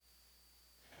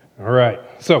All right.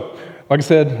 So, like I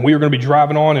said, we are going to be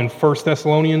driving on in 1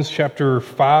 Thessalonians chapter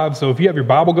 5. So if you have your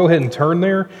Bible, go ahead and turn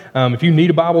there. If you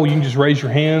need a Bible, you can just raise your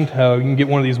hand. You can get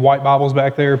one of these white Bibles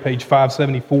back there, page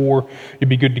 574. You'd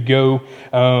be good to go.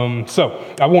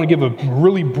 So I want to give a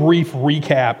really brief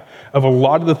recap of a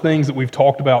lot of the things that we've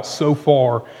talked about so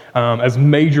far as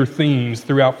major themes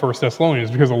throughout 1 Thessalonians,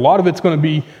 because a lot of it's going to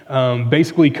be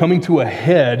basically coming to a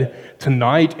head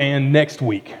tonight and next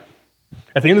week.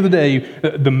 At the end of the day,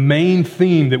 the main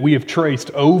theme that we have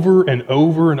traced over and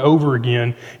over and over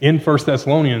again in 1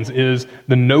 Thessalonians is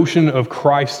the notion of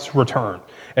Christ's return,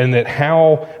 and that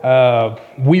how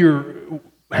we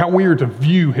are to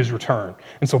view his return.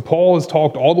 And so Paul has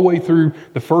talked all the way through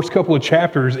the first couple of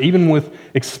chapters, even with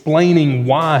explaining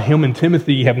why him and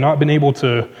Timothy have not been able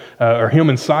to, or him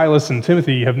and Silas and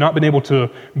Timothy have not been able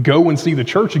to go and see the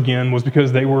church again, was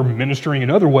because they were ministering in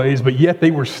other ways, but yet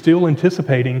they were still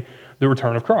anticipating the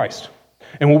return of Christ.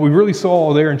 And what we really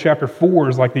saw there in chapter 4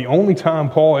 is like the only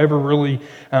time Paul ever really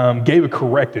gave a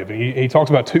corrective. He talks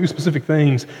about two specific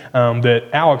things that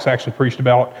Alex actually preached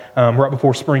about right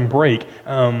before spring break.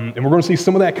 And we're going to see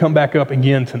some of that come back up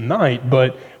again tonight,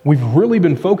 but we've really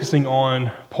been focusing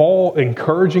on Paul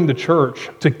encouraging the church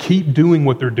to keep doing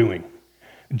what they're doing.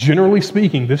 Generally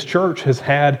speaking, this church has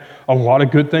had a lot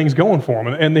of good things going for him.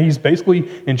 And he's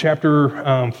basically, in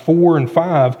chapter 4 and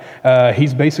 5,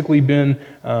 he's basically been,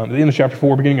 at the end of chapter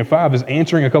 4, beginning of 5, is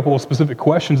answering a couple of specific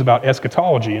questions about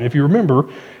eschatology. And if you remember,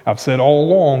 I've said all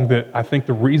along that I think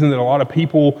the reason that a lot of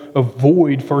people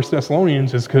avoid 1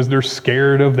 Thessalonians is because they're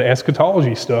scared of the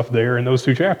eschatology stuff there in those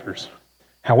two chapters.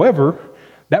 However,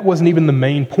 that wasn't even the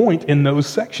main point in those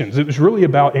sections. It was really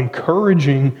about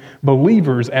encouraging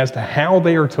believers as to how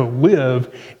they are to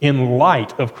live in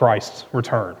light of Christ's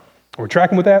return. Are we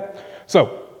tracking with that?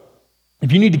 So,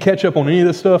 if you need to catch up on any of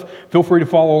this stuff, feel free to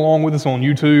follow along with us on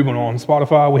YouTube and on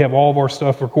Spotify. We have all of our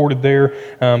stuff recorded there.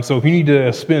 So if you need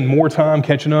to spend more time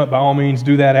catching up, by all means,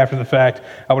 do that after the fact.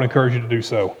 I would encourage you to do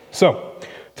so. So,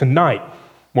 tonight,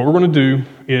 what we're going to do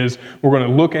is we're going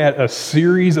to look at a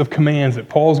series of commands that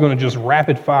Paul's going to just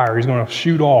rapid fire. He's going to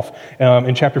shoot off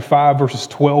in chapter 5, verses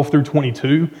 12 through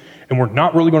 22, and we're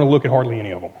not really going to look at hardly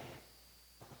any of them.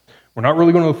 We're not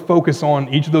really going to focus on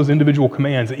each of those individual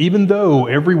commands, even though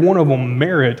every one of them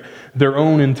merit their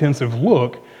own intensive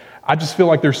look. I just feel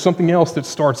like there's something else that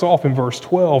starts off in verse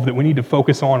 12 that we need to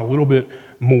focus on a little bit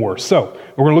more. So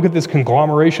we're going to look at this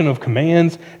conglomeration of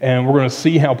commands, and we're going to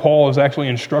see how Paul is actually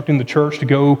instructing the church to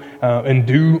go and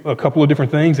do a couple of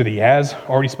different things that he has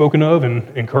already spoken of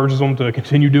and encourages them to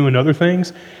continue doing other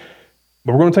things.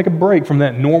 But we're going to take a break from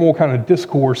that normal kind of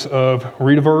discourse of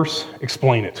read a verse,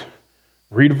 explain it.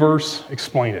 Read a verse,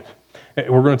 explain it.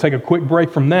 We're going to take a quick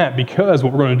break from that because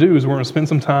what we're going to do is we're going to spend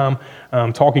some time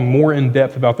talking more in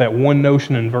depth about that one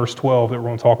notion in verse 12 that we're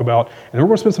going to talk about, and then we're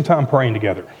going to spend some time praying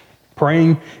together.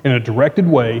 Praying in a directed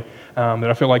way that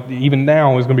I feel like even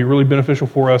now is going to be really beneficial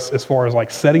for us as far as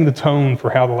like setting the tone for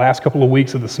how the last couple of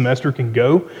weeks of the semester can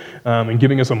go and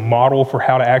giving us a model for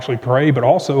how to actually pray, but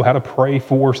also how to pray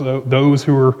for those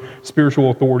who are spiritual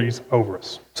authorities over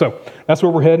us. So that's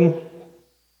where we're heading.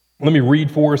 Let me read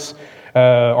for us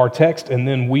our text, and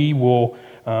then we will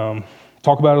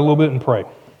talk about it a little bit and pray.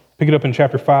 Pick it up in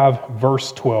chapter 5,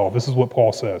 verse 12. This is what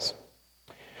Paul says.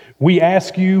 We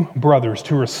ask you, brothers,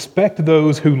 to respect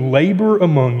those who labor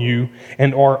among you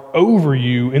and are over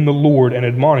you in the Lord and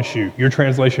admonish you. Your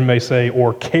translation may say,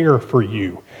 or care for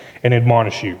you and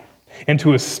admonish you. And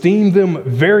to esteem them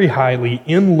very highly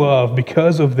in love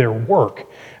because of their work.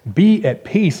 Be at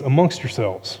peace amongst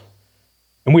yourselves.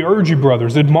 And we urge you,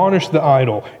 brothers, admonish the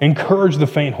idle, encourage the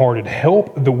faint-hearted,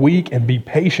 help the weak, and be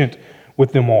patient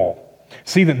with them all.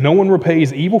 See that no one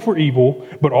repays evil for evil,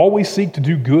 but always seek to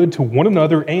do good to one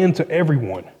another and to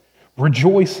everyone.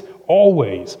 Rejoice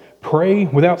always, pray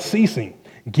without ceasing,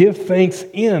 give thanks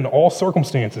in all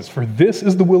circumstances, for this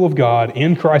is the will of God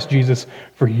in Christ Jesus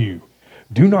for you.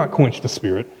 Do not quench the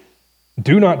spirit,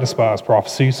 do not despise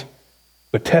prophecies,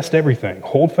 but test everything,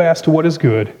 hold fast to what is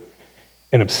good,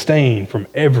 and abstain from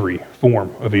every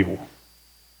form of evil.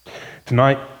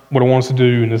 Tonight, what I want us to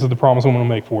do, and this is the promise I'm going to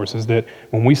make for us, is that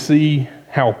when we see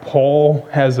how Paul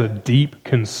has a deep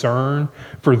concern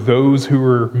for those who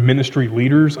are ministry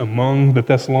leaders among the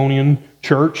Thessalonian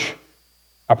church,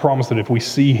 I promise that if we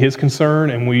see his concern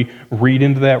and we read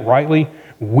into that rightly,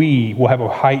 we will have a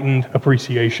heightened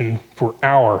appreciation for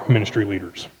our ministry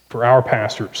leaders, for our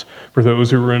pastors, for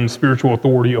those who are in spiritual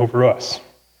authority over us.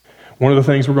 One of the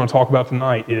things we're going to talk about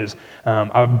tonight is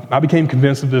I became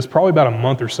convinced of this probably about a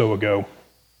month or so ago.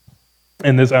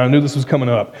 And I knew this was coming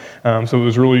up, so it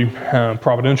was really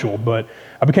providential. But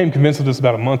I became convinced of this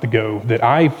about a month ago, that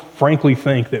I frankly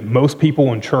think that most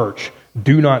people in church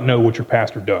do not know what your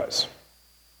pastor does.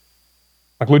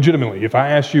 Like legitimately, if I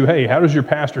asked you, hey, how does your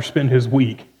pastor spend his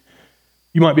week?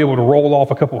 You might be able to roll off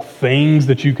a couple of things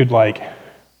that you could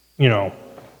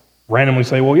randomly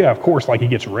say, well, yeah, of course, like he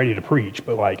gets ready to preach,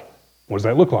 but like, what does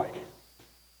that look like?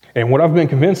 And what I've been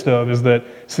convinced of is that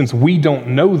since we don't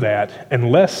know that,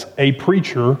 unless a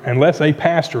preacher, unless a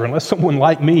pastor, unless someone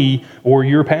like me or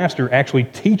your pastor actually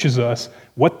teaches us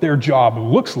what their job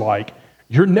looks like,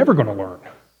 you're never going to learn.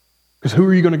 Because who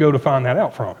are you going to go to find that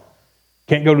out from?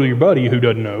 Can't go to your buddy who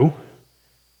doesn't know.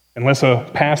 Unless a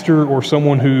pastor or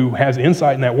someone who has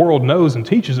insight in that world knows and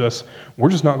teaches us, we're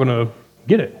just not going to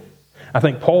get it. I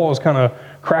think Paul is kind of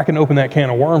cracking open that can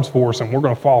of worms for us, and we're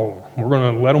going to follow him. We're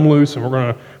going to let them loose, and we're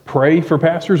going to pray for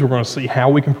pastors. We're going to see how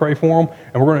we can pray for them,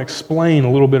 and we're going to explain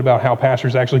a little bit about how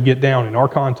pastors actually get down in our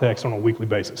context on a weekly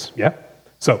basis. Yeah?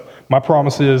 So my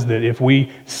promise is that if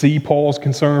we see Paul's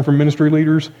concern for ministry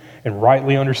leaders and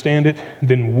rightly understand it,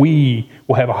 then we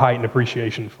will have a heightened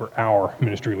appreciation for our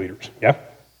ministry leaders. Yeah?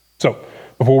 So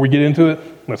before we get into it,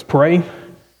 let's pray,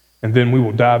 and then we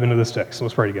will dive into this text. So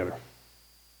let's pray together.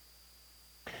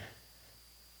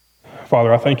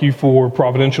 Father, I thank you for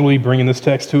providentially bringing this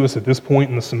text to us at this point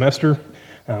in the semester,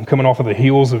 coming off of the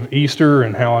heels of Easter,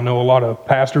 and how I know a lot of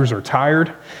pastors are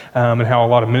tired, and how a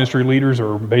lot of ministry leaders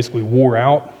are basically wore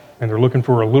out, and they're looking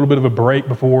for a little bit of a break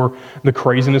before the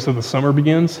craziness of the summer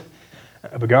begins.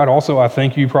 But God, also I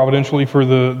thank you providentially for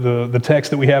the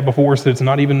text that we have before us that's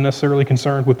not even necessarily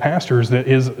concerned with pastors, that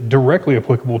is directly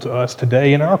applicable to us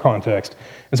today in our context.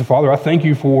 And so, Father, I thank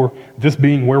you for this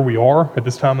being where we are at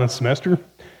this time of the semester.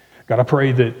 God, I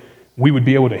pray that we would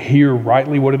be able to hear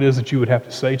rightly what it is that you would have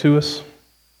to say to us.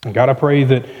 And God, I pray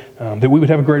that we would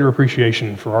have a greater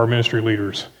appreciation for our ministry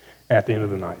leaders at the end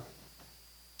of the night.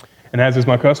 And as is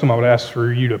my custom, I would ask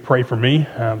for you to pray for me.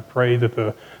 Pray that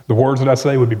the words that I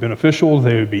say would be beneficial,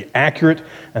 they would be accurate,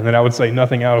 and that I would say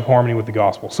nothing out of harmony with the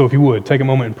gospel. So if you would, take a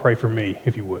moment and pray for me,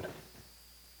 if you would.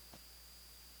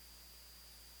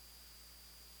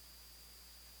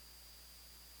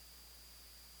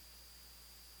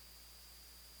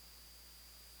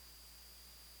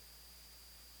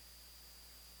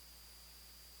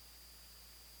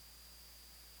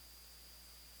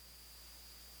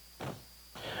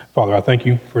 Father, I thank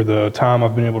you for the time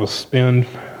I've been able to spend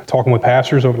talking with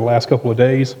pastors over the last couple of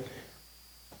days,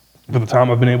 for the time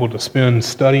I've been able to spend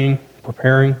studying,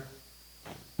 preparing.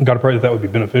 God, I pray that would be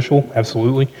beneficial,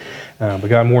 absolutely. But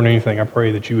God, more than anything, I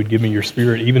pray that you would give me your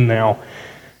spirit even now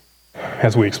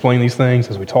as we explain these things,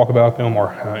 as we talk about them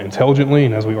more intelligently,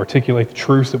 and as we articulate the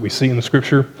truths that we see in the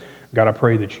Scripture. God, I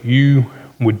pray that you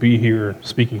would be here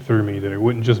speaking through me, that it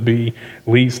wouldn't just be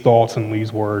Lee's thoughts and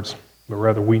Lee's words, but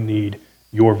rather we need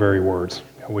your very words.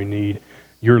 We need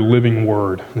your living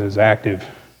word that is active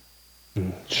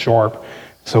and sharp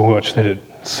so much that it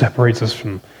separates us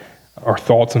from our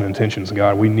thoughts and intentions.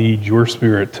 God, we need your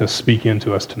spirit to speak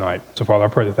into us tonight. So, Father, I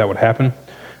pray that would happen.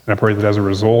 And I pray that as a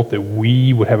result that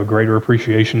we would have a greater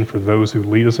appreciation for those who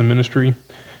lead us in ministry,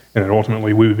 and that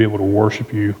ultimately we would be able to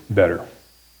worship you better.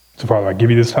 So, Father, I give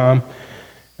you this time,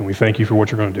 and we thank you for what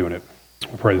you're going to do in it.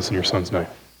 We pray this in your Son's name.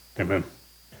 Amen.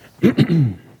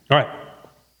 All right.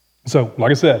 So, like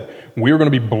I said, we are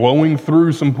going to be blowing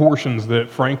through some portions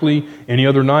that, frankly, any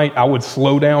other night I would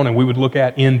slow down and we would look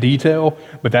at in detail,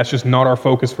 but that's just not our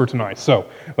focus for tonight. So,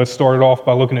 let's start it off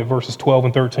by looking at verses 12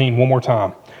 and 13 one more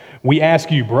time. We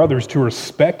ask you, brothers, to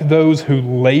respect those who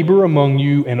labor among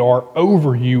you and are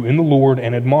over you in the Lord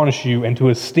and admonish you, and to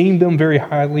esteem them very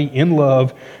highly in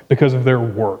love because of their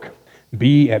work.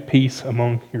 Be at peace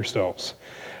among yourselves.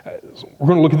 We're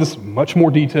going to look at this in much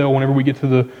more detail whenever we get to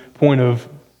the point of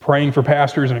praying for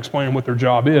pastors and explaining what their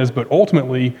job is, but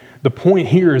ultimately the point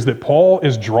here is that Paul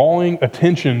is drawing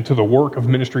attention to the work of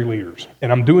ministry leaders.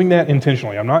 And I'm doing that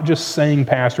intentionally. I'm not just saying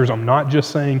pastors, I'm not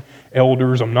just saying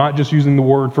elders, I'm not just using the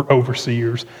word for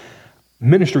overseers.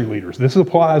 Ministry leaders. This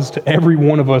applies to every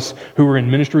one of us who are in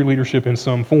ministry leadership in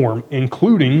some form,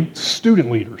 including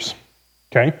student leaders.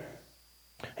 Okay?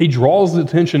 He draws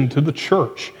attention to the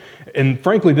church. And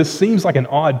frankly, this seems like an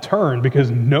odd turn because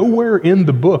nowhere in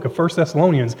the book of 1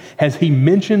 Thessalonians has he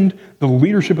mentioned the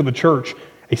leadership of the church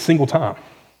a single time.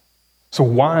 So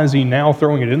why is he now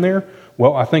throwing it in there?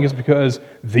 Well, I think it's because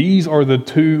these are the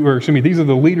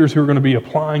leaders who are going to be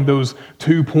applying those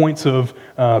 2 points of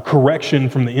correction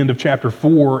from the end of chapter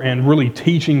 4 and really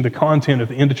teaching the content at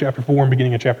the end of chapter 4 and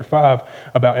beginning of chapter 5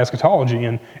 about eschatology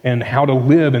and how to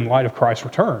live in light of Christ's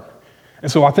return.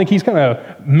 And so I think he's kind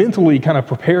of mentally kind of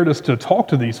prepared us to talk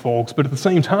to these folks, but at the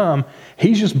same time,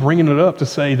 he's just bringing it up to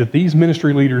say that these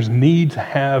ministry leaders need to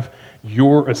have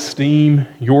your esteem,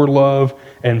 your love,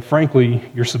 and frankly,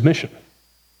 your submission.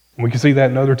 We can see that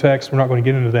in other texts. We're not going to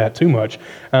get into that too much.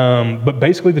 But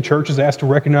basically, the church is asked to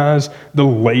recognize the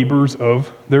labors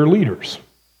of their leaders.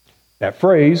 That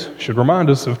phrase should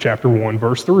remind us of chapter 1,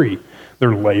 verse 3,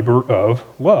 their labor of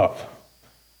love.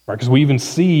 Right? Because we even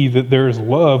see that there's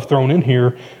love thrown in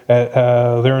here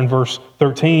there in verse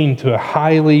 13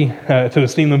 to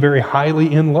esteem them very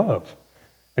highly in love.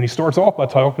 And he starts off by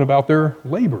talking about their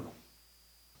labor.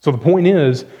 So the point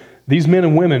is, these men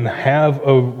and women have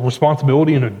a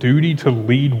responsibility and a duty to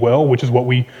lead well, which is what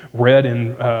we read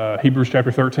in Hebrews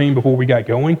chapter 13 before we got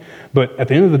going. But at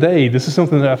the end of the day, this is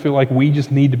something that I feel like we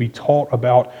just need to be taught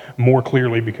about more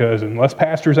clearly, because unless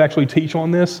pastors actually teach on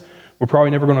this, we're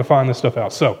probably never going to find this stuff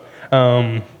out. So,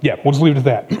 we'll just leave it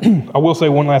at that. I will say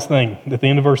one last thing. At the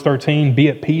end of verse 13, be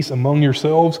at peace among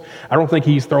yourselves. I don't think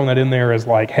he's throwing that in there as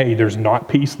like, hey, there's not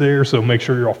peace there, so make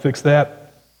sure you all fix that.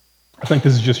 I think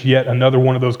this is just yet another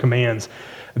one of those commands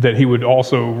that he would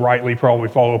also rightly probably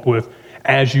follow up with,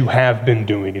 as you have been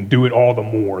doing, and do it all the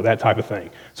more, that type of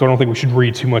thing. So I don't think we should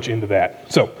read too much into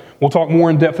that. So we'll talk more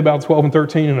in depth about 12 and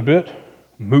 13 in a bit.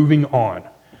 Moving on.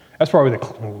 That's probably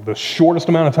the shortest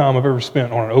amount of time I've ever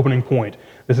spent on an opening point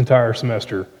this entire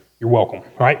semester. You're welcome.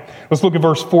 All right, let's look at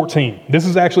verse 14. This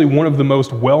is actually one of the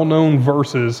most well-known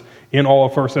verses in all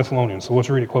of 1 Thessalonians, so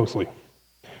let's read it closely.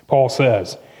 Paul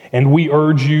says, "And we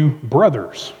urge you,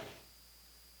 brothers."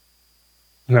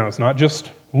 Now, it's not just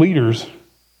leaders.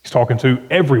 He's talking to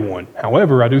everyone.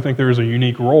 However, I do think there is a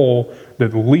unique role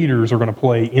that the leaders are going to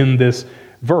play in this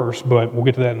verse, but we'll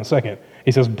get to that in a second.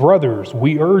 He says, "Brothers,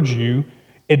 we urge you,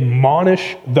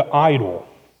 admonish the idle."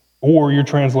 Or your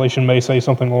translation may say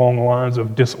something along the lines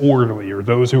of disorderly, or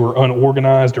those who are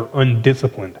unorganized or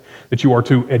undisciplined, that you are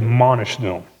to admonish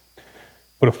them.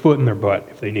 Put a foot in their butt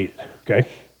if they need it, okay?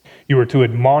 You are to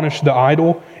admonish the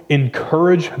idle,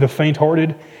 encourage the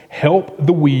faint-hearted, help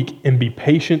the weak, and be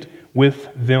patient with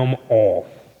them all.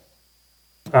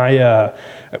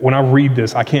 When I read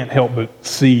this, I can't help but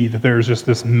see that there's just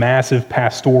this massive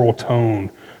pastoral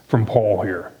tone from Paul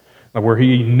here, where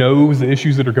he knows the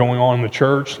issues that are going on in the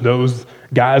church, those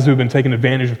guys who have been taking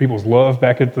advantage of people's love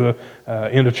back at the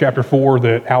end of chapter 4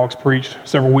 that Alex preached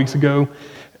several weeks ago,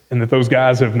 and that those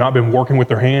guys have not been working with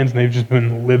their hands, and they've just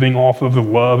been living off of the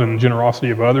love and generosity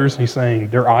of others. He's saying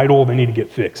they're idle, they need to get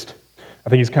fixed. I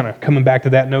think he's kind of coming back to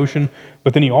that notion,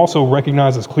 but then he also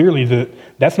recognizes clearly that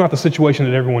that's not the situation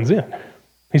that everyone's in.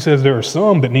 He says there are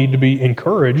some that need to be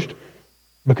encouraged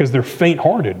because they're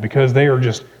faint-hearted, because they are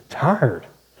just tired.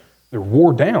 They're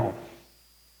wore down.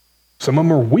 Some of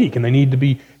them are weak and they need to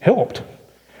be helped.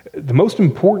 The most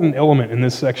important element in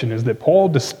this section is that Paul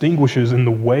distinguishes in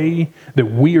the way that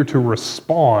we are to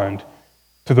respond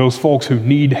to those folks who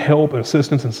need help and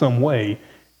assistance in some way,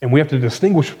 and we have to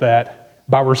distinguish that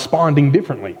by responding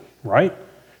differently, right?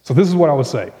 So this is what I would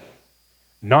say.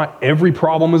 Not every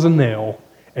problem is a nail,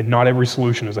 and not every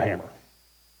solution is a hammer,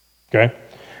 okay?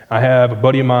 I have a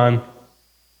buddy of mine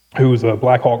who was a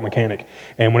Black Hawk mechanic,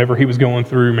 and whenever he was going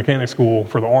through mechanic school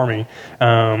for the Army,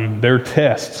 their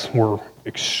tests were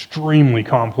extremely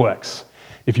complex.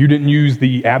 If you didn't use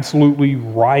the absolutely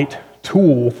right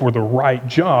tool for the right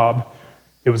job,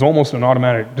 it was almost an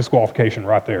automatic disqualification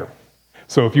right there.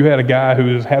 So if you had a guy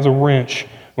who has a wrench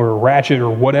or a ratchet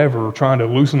or whatever trying to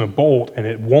loosen a bolt and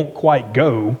it won't quite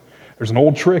go, there's an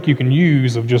old trick you can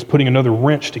use of just putting another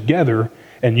wrench together,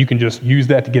 and you can just use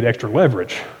that to get extra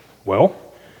leverage. Well,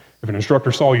 if an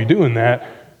instructor saw you doing that,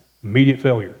 immediate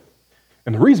failure.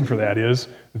 And the reason for that is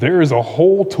there is a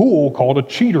whole tool called a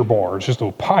cheater bar. It's just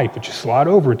a pipe that you slide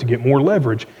over it to get more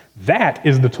leverage. That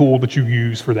is the tool that you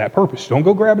use for that purpose. Don't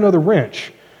go grab another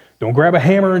wrench. Don't grab a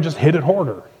hammer and just hit it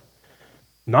harder.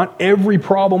 Not every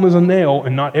problem is a nail,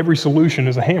 and not every solution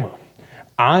is a hammer.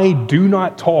 I do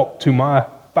not talk to my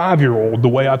 5-year-old the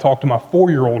way I talk to my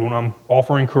 4-year-old when I'm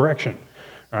offering correction.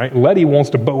 All right? Letty wants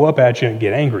to bow up at you and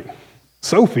get angry.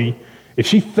 Sophie, if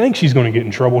she thinks she's going to get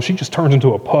in trouble, she just turns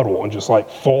into a puddle and just like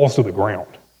falls to the ground.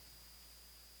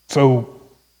 So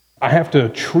I have to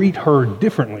treat her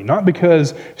differently, not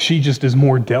because she just is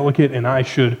more delicate and I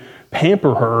should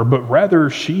pamper her, but rather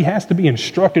she has to be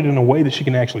instructed in a way that she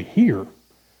can actually hear.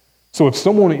 So if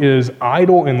someone is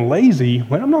idle and lazy,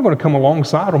 well, I'm not going to come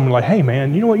alongside them and be like, hey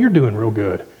man, you know what, you're doing real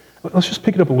good. Let's just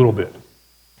pick it up a little bit.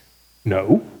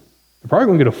 No, they're probably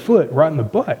going to get a foot right in the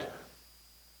butt.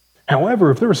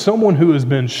 However, if there is someone who has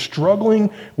been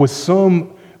struggling with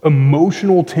some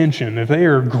emotional tension, if they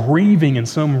are grieving in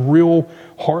some real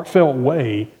heartfelt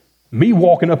way, Me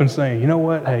walking up and saying, you know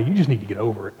what, hey, you just need to get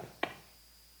over it.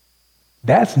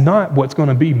 That's not what's going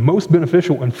to be most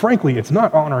beneficial, and frankly, it's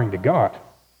not honoring to God.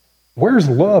 Where's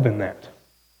love in that?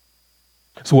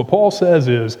 So what Paul says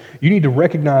is, you need to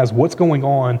recognize what's going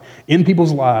on in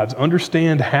people's lives,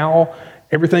 understand how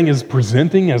everything is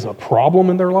presenting as a problem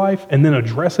in their life, and then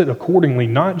address it accordingly,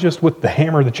 not just with the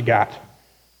hammer that you got.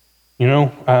 You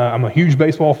know, I'm a huge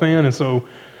baseball fan, and so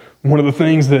one of the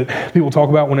things that people talk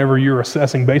about whenever you're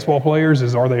assessing baseball players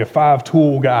is, are they a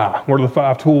 5-tool guy? What are the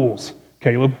 5 tools,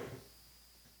 Caleb?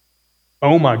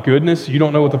 Oh my goodness, you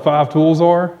don't know what the 5 tools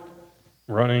are?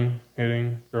 Running,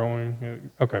 hitting,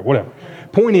 throwing, okay, whatever.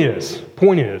 Point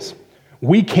is,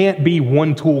 we can't be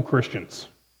one-tool Christians.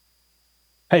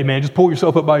 Hey man, just pull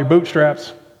yourself up by your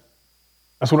bootstraps.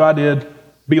 That's what I did.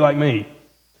 Be like me.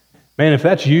 Man, if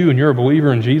that's you and you're a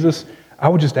believer in Jesus, I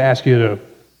would just ask you to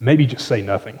maybe just say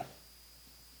nothing.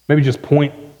 Maybe just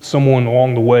point someone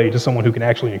along the way to someone who can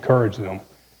actually encourage them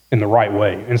in the right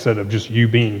way, instead of just you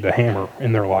being the hammer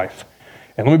in their life.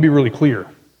 And let me be really clear.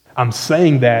 I'm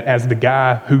saying that as the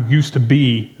guy who used to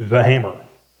be the hammer,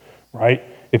 right?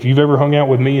 If you've ever hung out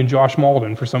with me and Josh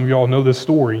Malden, for some of y'all know this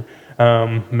story,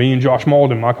 me and Josh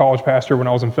Malden, my college pastor when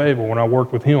I was in Fayetteville, when I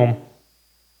worked with him,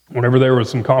 whenever there was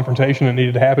some confrontation that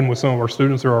needed to happen with some of our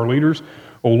students or our leaders,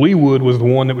 old Lee Wood was the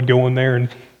one that would go in there and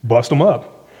bust them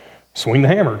up, swing the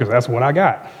hammer, because that's what I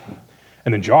got.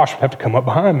 And then Josh would have to come up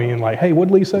behind me and like, hey,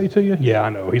 what'd Lee say to you? Yeah, I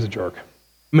know, he's a jerk.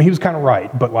 I mean, he was kind of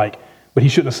right, but he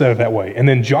shouldn't have said it that way. And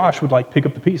then Josh would pick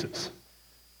up the pieces.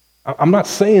 I'm not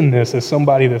saying this as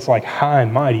somebody that's high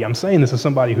and mighty. I'm saying this as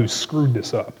somebody who's screwed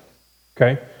this up,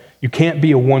 okay? You can't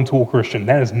be a one-tool Christian.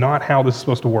 That is not how this is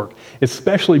supposed to work,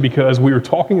 especially because we were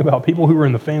talking about people who are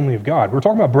in the family of God. We're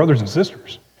talking about brothers and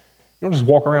sisters. You don't just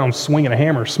walk around swinging a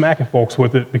hammer, smacking folks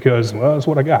with it because, well, that's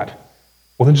what I got.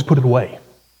 Well, then just put it away.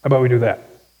 How about we do that?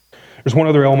 There's one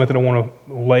other element that I want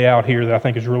to lay out here that I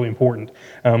think is really important.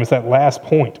 It's that last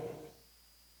point.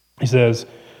 He says,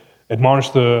 admonish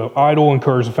the idle,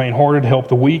 encourage the faint-hearted, help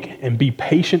the weak, and be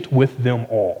patient with them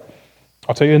all.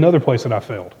 I'll tell you another place that I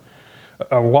failed.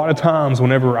 A lot of times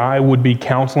whenever I would be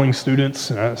counseling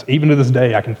students, even to this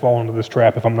day I can fall into this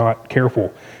trap if I'm not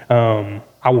careful,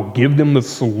 I will give them the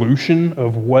solution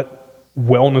of what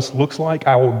wellness looks like.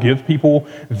 I will give people,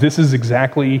 this is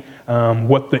exactly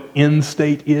what the end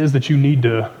state is that you need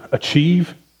to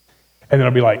achieve. And then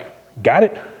I'll be like, got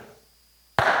it?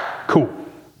 Cool.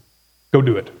 Go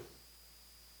do it.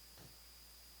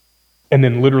 And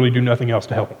then literally do nothing else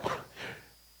to help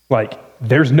them.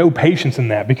 There's no patience in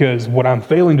that, because what I'm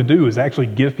failing to do is actually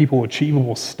give people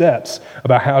achievable steps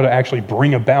about how to actually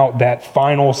bring about that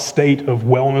final state of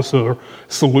wellness or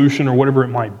solution or whatever it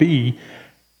might be.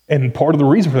 And part of the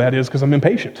reason for that is because I'm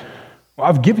impatient. Well,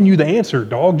 I've given you the answer,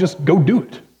 dog. Just go do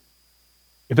it.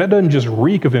 If that doesn't just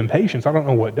reek of impatience, I don't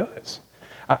know what does.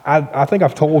 I think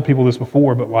I've told people this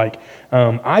before, but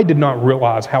I did not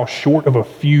realize how short of a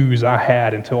fuse I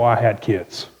had until I had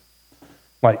kids.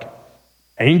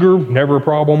 Anger, never a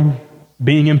problem.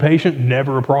 Being impatient,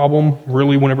 never a problem,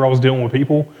 really, whenever I was dealing with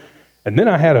people. And then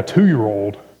I had a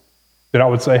 2-year-old that I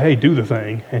would say, hey, do the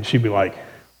thing. And she'd be like,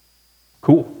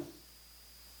 cool.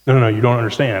 No, you don't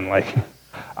understand.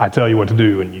 I tell you what to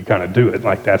do and you kind of do it.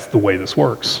 That's the way this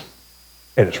works.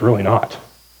 And it's really not.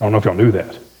 I don't know if y'all knew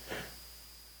that.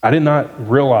 I did not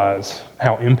realize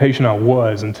how impatient I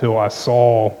was until I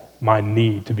saw my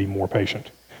need to be more patient.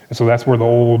 And so that's where the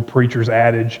old preacher's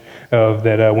adage of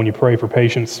that when you pray for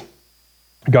patience,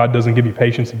 God doesn't give you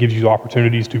patience, He gives you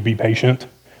opportunities to be patient,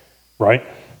 right?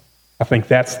 I think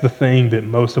that's the thing that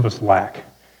most of us lack.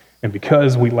 And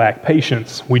because we lack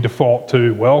patience, we default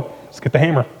to, well, let's get the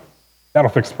hammer.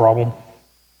 That'll fix the problem,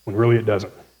 when really it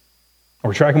doesn't. Are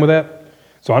we tracking with that?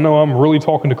 So I know I'm really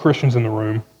talking to Christians in the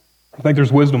room. I think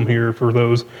there's wisdom here for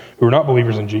those who are not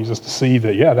believers in Jesus to see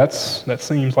that, yeah, that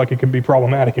seems like it can be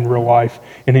problematic in real life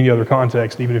in any other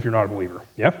context, even if you're not a believer.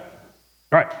 Yeah? All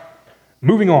right.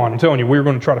 Moving on. I'm telling you, we're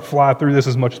going to try to fly through this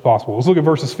as much as possible. Let's look at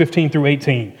verses 15 through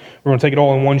 18. We're going to take it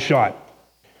all in one shot.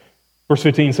 Verse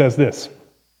 15 says this,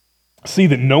 see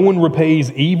that no one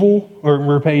repays evil or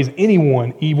repays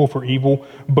anyone evil for evil,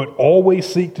 but always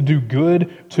seek to do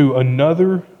good to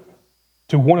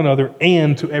one another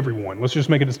and to everyone. Let's just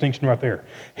make a distinction right there.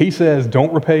 He says,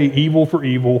 don't repay evil for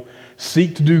evil,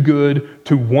 seek to do good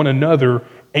to one another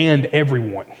and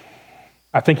everyone.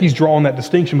 I think he's drawing that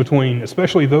distinction between,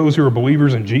 especially those who are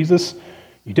believers in Jesus,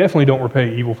 you definitely don't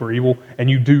repay evil for evil, and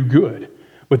you do good.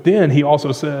 But then he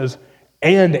also says,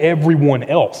 and everyone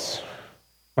else.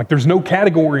 There's no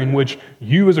category in which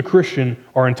you as a Christian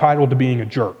are entitled to being a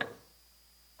jerk.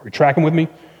 Are you tracking with me?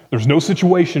 There's no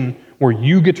situation where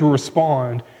you get to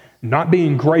respond Not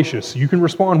being gracious. You can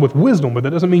respond with wisdom, but that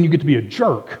doesn't mean you get to be a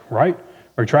jerk, right?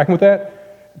 Are you tracking with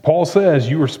that? Paul says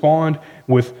you respond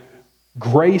with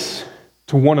grace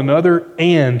to one another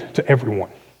and to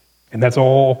everyone. And that's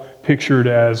all pictured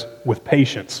as with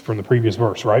patience from the previous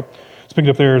verse, right? Let's pick it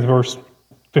up there at verse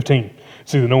 15.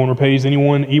 See that no one repays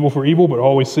anyone evil for evil, but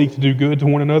always seek to do good to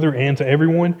one another and to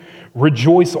everyone.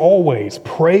 Rejoice always,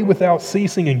 pray without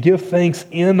ceasing, and give thanks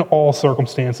in all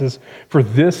circumstances, for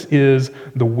this is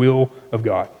the will of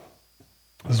God.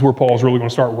 This is where Paul's really going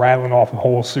to start rattling off a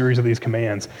whole series of these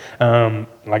commands.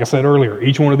 Like I said earlier,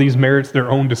 each one of these merits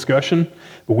their own discussion,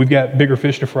 but we've got bigger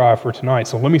fish to fry for tonight.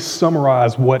 So let me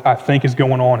summarize what I think is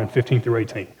going on in 15 through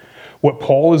 18. What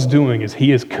Paul is doing is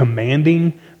he is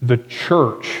commanding the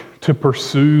church to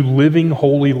pursue living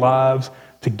holy lives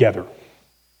together.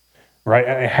 Right?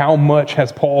 And how much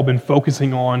has Paul been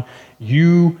focusing on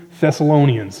you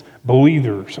Thessalonians,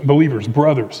 believers,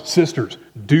 brothers, sisters,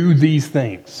 do these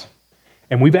things?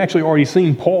 And we've actually already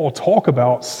seen Paul talk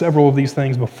about several of these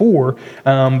things before,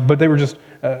 but they were just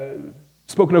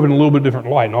spoken of in a little bit different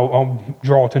light. And I'll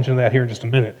draw attention to that here in just a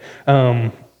minute.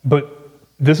 But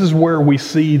this is where we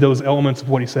see those elements of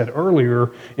what he said earlier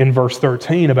in verse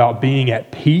 13 about being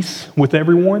at peace with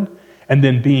everyone and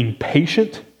then being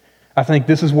patient. I think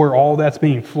this is where all that's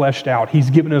being fleshed out. He's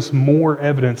given us more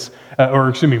evidence,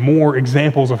 more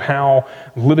examples of how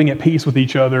living at peace with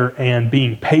each other and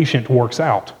being patient works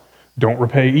out. Don't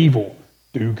repay evil.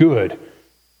 Do good.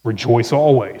 Rejoice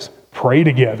always. Pray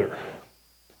together.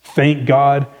 Thank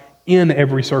God in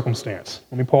every circumstance.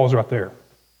 Let me pause right there.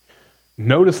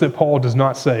 Notice that Paul does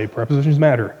not say, prepositions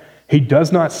matter, he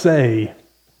does not say,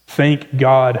 thank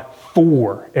God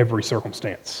for every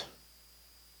circumstance.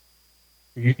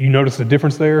 You notice the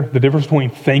difference there? The difference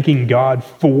between thanking God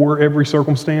for every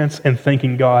circumstance and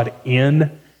thanking God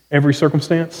in every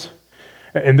circumstance?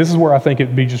 And this is where I think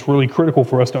it'd be just really critical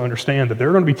for us to understand that there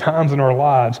are going to be times in our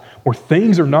lives where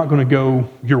things are not going to go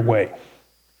your way.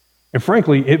 And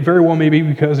frankly, it very well may be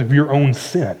because of your own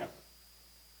sin.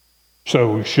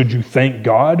 So should you thank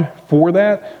God for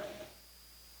that?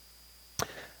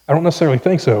 I don't necessarily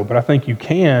think so, but I think you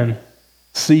can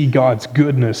see God's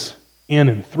goodness in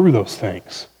and through those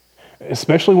things,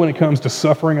 especially when it comes to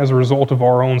suffering as a result of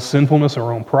our own sinfulness,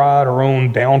 our own pride, our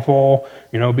own downfall,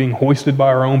 being hoisted by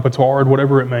our own petard,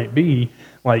 whatever it might be.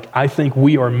 Like, I think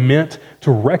we are meant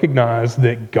to recognize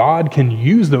that God can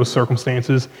use those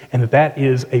circumstances and that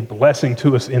is a blessing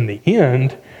to us in the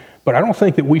end, but I don't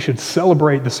think that we should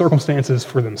celebrate the circumstances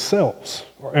for themselves.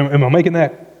 Am I making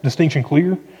that distinction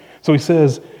clear? So he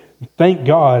says, thank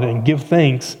God and give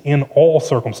thanks in all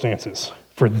circumstances,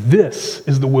 for this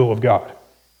is the will of God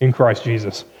in Christ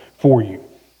Jesus for you.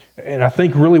 And I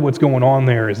think really what's going on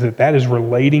there is that is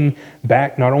relating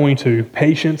back not only to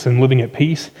patience and living at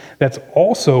peace, that's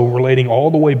also relating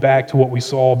all the way back to what we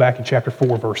saw back in chapter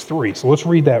 4, verse 3. So let's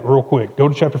read that real quick. Go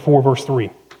to chapter 4, verse 3.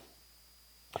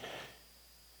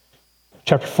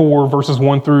 Chapter 4, verses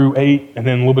 1 through 8, and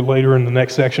then a little bit later in the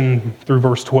next section through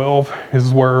verse 12. This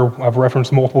is where I've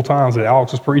referenced multiple times that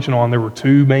Alex was preaching on. There were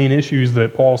two main issues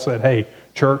that Paul said, hey,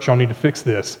 church, y'all need to fix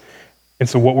this. And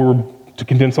so what we're to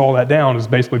condense all that down is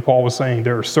basically Paul was saying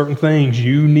there are certain things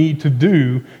you need to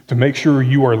do to make sure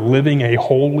you are living a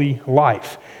holy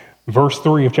life. Verse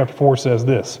 3 of chapter 4 says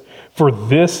this, for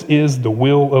this is the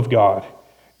will of God,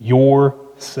 your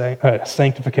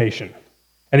sanctification.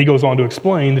 And he goes on to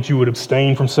explain that you would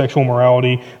abstain from sexual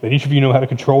immorality, that each of you know how to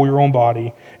control your own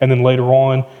body, and then later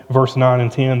on, verse 9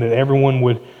 and 10, that everyone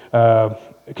would,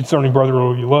 concerning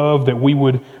brotherly love, that we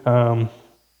would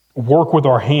work with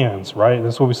our hands, right?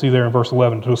 That's what we see there in verse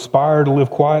 11, to aspire to live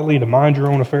quietly, to mind your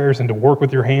own affairs, and to work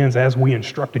with your hands as we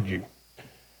instructed you.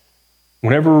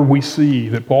 Whenever we see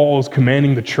that Paul is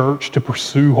commanding the church to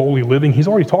pursue holy living, he's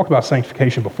already talked about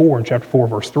sanctification before in chapter 4,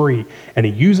 verse 3, and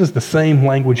he uses the same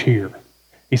language here.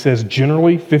 He says,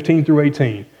 generally, 15 through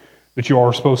 18, that you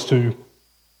are supposed to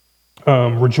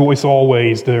rejoice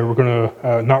always, that we're going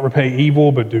to not repay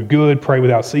evil, but do good, pray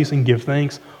without ceasing, give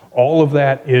thanks. All of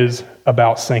that is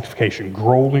about sanctification,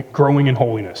 growing in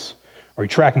holiness. Are you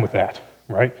tracking with that,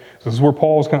 right? So this is where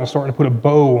Paul's kind of starting to put a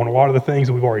bow on a lot of the things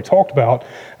that we've already talked about,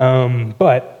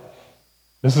 but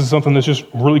this is something that's just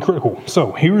really critical.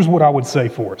 So here's what I would say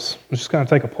for us. Let's just kind of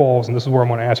take a pause, and this is where I'm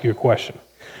going to ask you a question.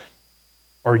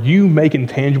 Are you making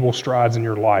tangible strides in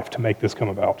your life to make this come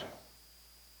about?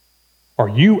 Are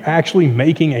you actually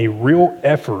making a real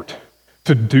effort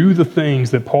to do the things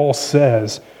that Paul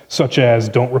says, such as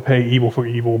don't repay evil for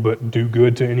evil, but do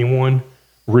good to anyone?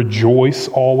 Rejoice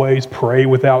always, pray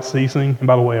without ceasing. And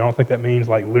by the way, I don't think that means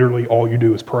like literally all you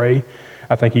do is pray.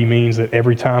 I think he means that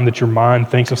every time that your mind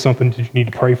thinks of something that you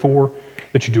need to pray for,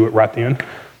 that you do it right then.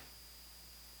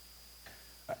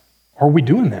 Are we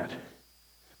doing that?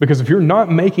 Because if you're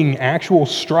not making actual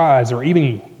strides or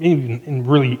even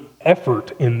really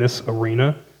effort in this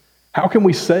arena, how can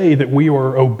we say that we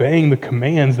are obeying the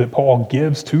commands that Paul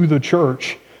gives to the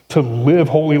church to live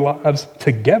holy lives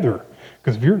together?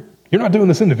 Because if you're not doing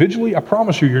this individually, I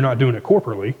promise you're not doing it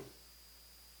corporately.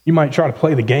 You might try to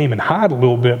play the game and hide a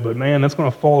little bit, but man, that's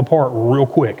going to fall apart real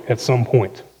quick at some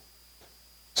point.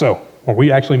 So, are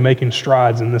we actually making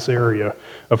strides in this area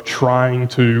of trying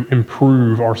to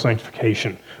improve our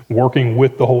sanctification, working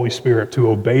with the Holy Spirit to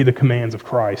obey the commands of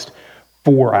Christ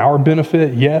for our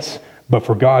benefit, yes, but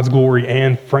for God's glory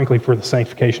and, frankly, for the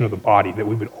sanctification of the body, that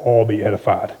we would all be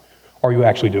edified? Are you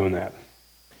actually doing that?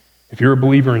 If you're a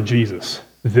believer in Jesus,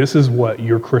 this is what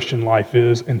your Christian life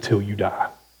is until you die.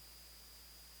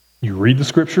 You read the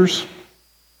scriptures,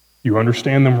 you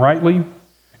understand them rightly,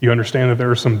 you understand that there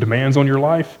are some demands on your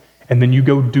life, and then you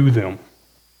go do them.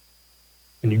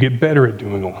 And you get better at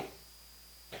doing them.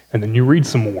 And then you read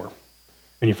some more,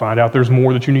 and you find out there's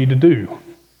more that you need to do,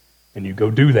 and you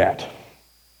go do that.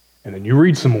 And then you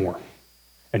read some more,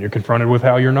 and you're confronted with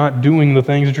how you're not doing the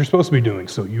things that you're supposed to be doing,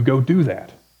 so you go do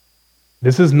that.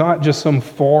 This is not just some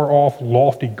far-off,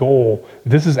 lofty goal.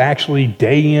 This is actually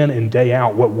day in and day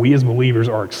out what we as believers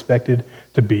are expected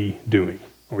to be doing.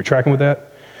 Are we tracking with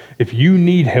that? If you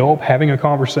need help having a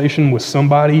conversation with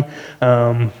somebody,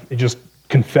 just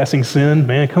confessing sin,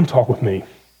 man, come talk with me.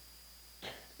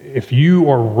 If you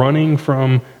are running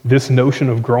from this notion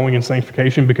of growing in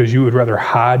sanctification because you would rather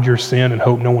hide your sin and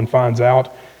hope no one finds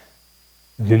out,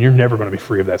 then you're never going to be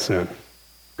free of that sin.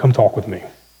 Come talk with me.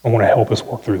 I want to help us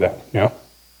work through that. Yeah?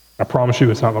 I promise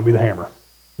you it's not going to be the hammer.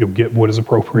 You'll get what is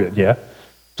appropriate, yeah?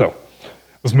 So,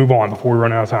 let's move on before we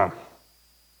run out of time.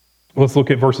 Let's look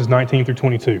at verses 19 through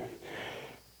 22.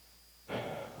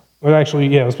 Well, actually,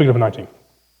 let's pick it up at 19.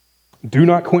 Do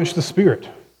not quench the spirit.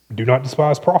 Do not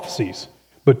despise prophecies,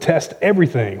 but test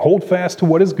everything. Hold fast to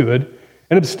what is good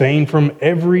and abstain from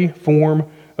every form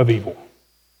of evil.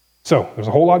 So, there's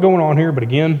a whole lot going on here, but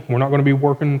again, we're not going to be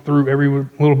working through every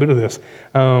little bit of this.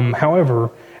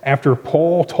 However, after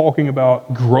Paul talking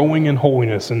about growing in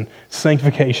holiness and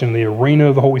sanctification, the arena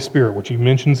of the Holy Spirit, which he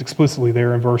mentions explicitly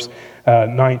there in verse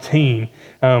 19,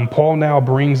 Paul now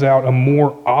brings out a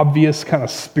more obvious kind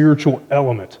of spiritual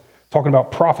element, talking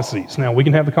about prophecies. Now, we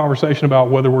can have the conversation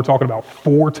about whether we're talking about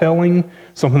foretelling,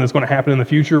 something that's going to happen in the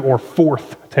future, or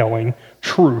forthtelling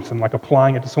truth and like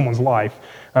applying it to someone's life.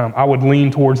 I would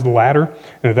lean towards the latter,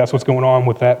 and if that's what's going on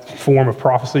with that form of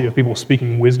prophecy of people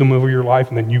speaking wisdom over your life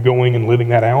and then you going and living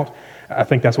that out, I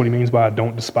think that's what he means by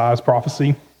don't despise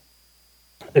prophecy.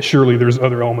 Surely there's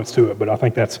other elements to it, but I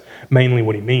think that's mainly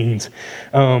what he means.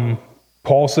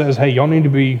 Paul says, hey, y'all need to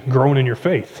be growing in your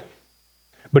faith.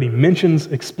 But he mentions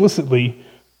explicitly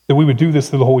that we would do this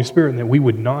through the Holy Spirit and that we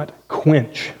would not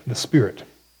quench the Spirit.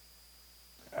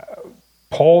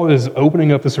 Paul is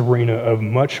opening up this arena of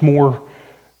much more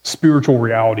spiritual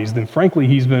realities than, frankly,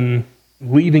 he's been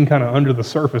leaving kind of under the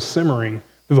surface, simmering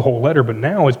through the whole letter, but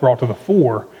now it's brought to the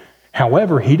fore.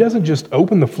 However, he doesn't just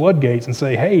open the floodgates and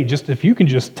say, hey, just if you can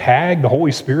just tag the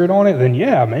Holy Spirit on it, then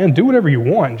yeah, man, do whatever you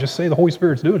want and just say the Holy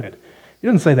Spirit's doing it. He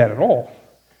doesn't say that at all.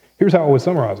 Here's how I would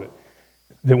summarize it.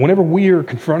 That whenever we are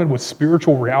confronted with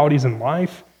spiritual realities in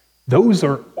life, those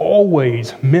are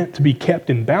always meant to be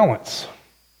kept in balance.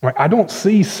 Right? I don't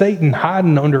see Satan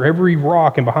hiding under every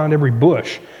rock and behind every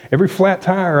bush. Every flat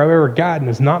tire I've ever gotten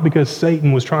is not because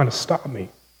Satan was trying to stop me.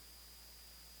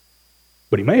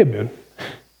 But he may have been.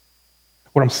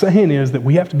 What I'm saying is that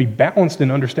we have to be balanced in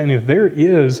understanding that there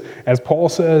is, as Paul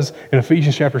says in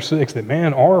Ephesians chapter 6, that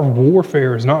man, our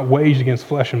warfare is not waged against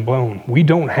flesh and bone. We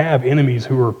don't have enemies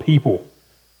who are people.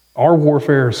 Our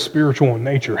warfare is spiritual in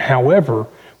nature. However,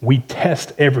 we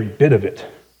test every bit of it.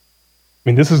 I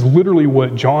mean, this is literally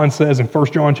what John says in 1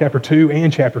 John chapter 2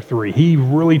 and chapter 3. He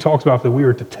really talks about that we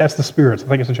are to test the spirits. I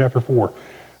think it's in chapter 4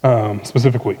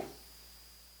 specifically.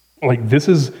 Like, this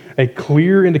is a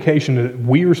clear indication that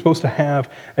we are supposed to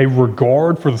have a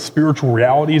regard for the spiritual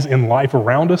realities in life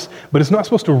around us, but it's not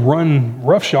supposed to run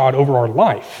roughshod over our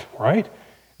life, right?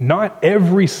 Not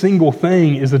every single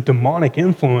thing is a demonic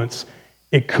influence.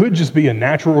 It could just be a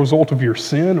natural result of your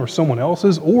sin or someone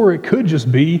else's, or it could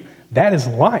just be that is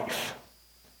life.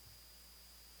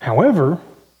 However,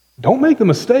 don't make the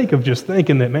mistake of just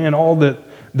thinking that, man, all that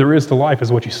there is to life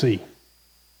is what you see.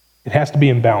 It has to be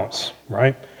in balance,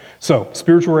 right? So,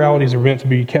 spiritual realities are meant to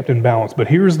be kept in balance, but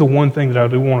here's the one thing that I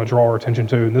do want to draw our attention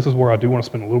to, and this is where I do want to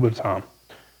spend a little bit of time.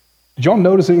 Did y'all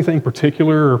notice anything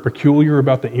particular or peculiar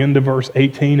about the end of verse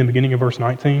 18 and beginning of verse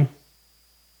 19?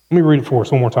 Let me read it for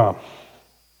us one more time.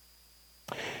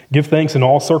 Give thanks in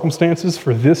all circumstances,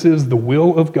 for this is the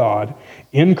will of God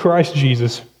in Christ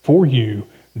Jesus for you.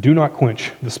 Do not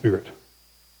quench the Spirit.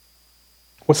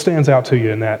 What stands out to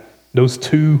you in those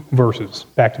two verses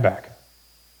back to back?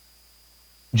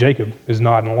 Jacob is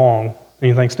nodding along.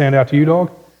 Anything stand out to you,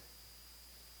 dog?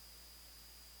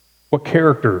 What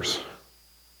characters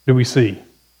do we see?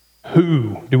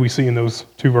 Who do we see in those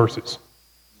two verses?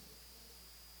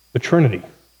 The Trinity.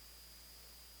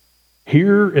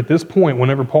 Here at this point,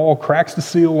 whenever Paul cracks the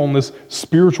seal on this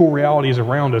spiritual realities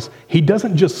around us, he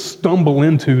doesn't just stumble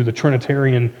into the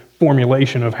Trinitarian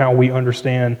formulation of how we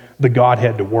understand the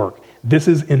Godhead to work. This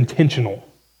is intentional.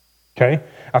 Okay?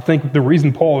 I think the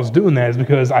reason Paul is doing that is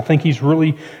because I think he's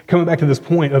really coming back to this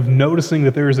point of noticing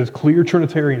that there is a clear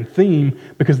Trinitarian theme,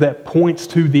 because that points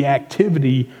to the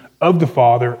activity of the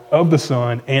Father, of the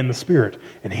Son, and the Spirit.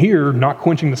 And here, not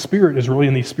quenching the Spirit is really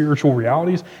in these spiritual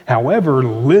realities. However,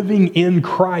 living in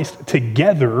Christ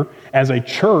together as a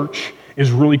church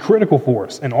is really critical for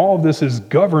us. And all of this is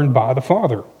governed by the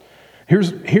Father.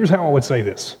 Here's how I would say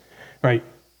this, right?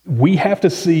 We have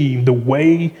to see the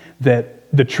way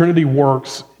that the Trinity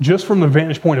works just from the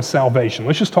vantage point of salvation.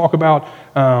 Let's just talk about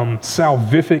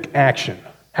salvific action.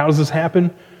 How does this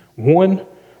happen? One,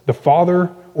 the Father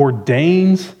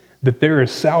ordains that there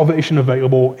is salvation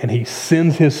available, and he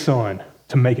sends his Son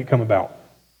to make it come about.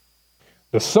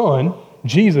 The Son,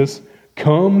 Jesus,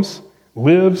 comes,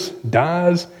 lives,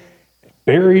 dies,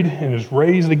 buried, and is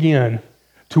raised again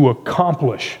to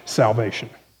accomplish salvation.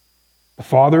 The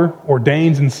Father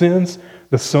ordains and sends,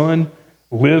 the Son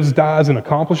lives, dies, and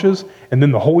accomplishes, and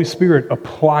then the Holy Spirit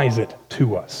applies it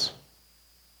to us.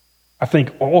 I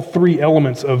think all three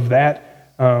elements of that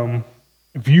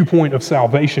viewpoint of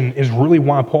salvation is really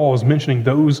why Paul is mentioning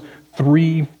those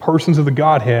three persons of the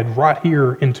Godhead right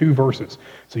here in two verses.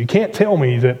 So you can't tell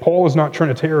me that Paul is not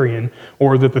Trinitarian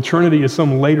or that the Trinity is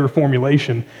some later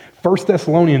formulation. 1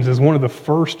 Thessalonians is one of the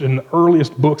first and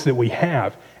earliest books that we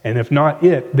have. And if not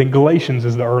it, then Galatians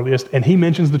is the earliest, and he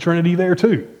mentions the Trinity there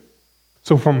too.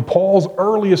 So from Paul's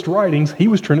earliest writings, he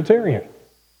was Trinitarian.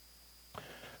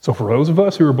 So for those of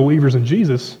us who are believers in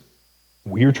Jesus,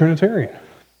 we are Trinitarian.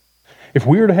 If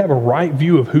we are to have a right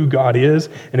view of who God is,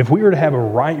 and if we are to have a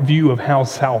right view of how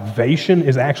salvation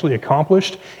is actually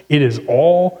accomplished, it is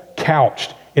all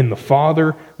couched in the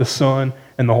Father, the Son,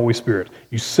 and the Holy Spirit.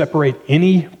 You separate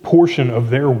any portion of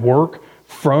their work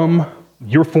from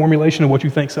your formulation of what you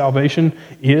think salvation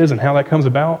is and how that comes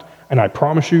about, and I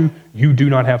promise you, you do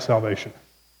not have salvation.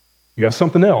 You have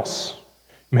something else.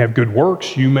 You may have good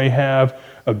works, you may have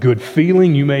a good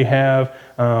feeling, you may have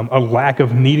a lack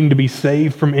of needing to be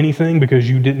saved from anything because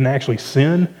you didn't actually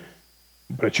sin,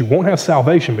 but you won't have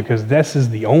salvation because this is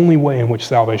the only way in which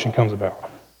salvation comes about.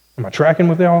 Am I tracking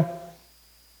with y'all?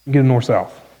 Get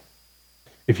north-south.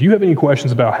 If you have any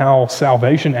questions about how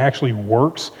salvation actually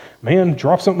works, man,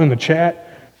 drop something in the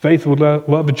chat. Faith would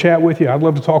love to chat with you. I'd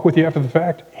love to talk with you after the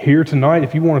fact. Here tonight,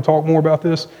 if you want to talk more about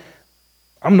this,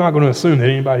 I'm not going to assume that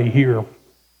anybody here,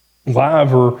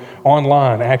 live or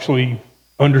online, actually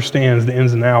understands the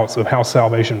ins and outs of how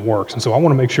salvation works. And so I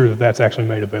want to make sure that that's actually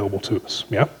made available to us.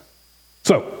 Yeah?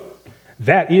 So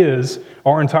that is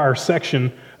our entire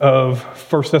section of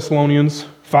 1 Thessalonians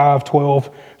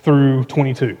 5:12 through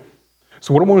 22.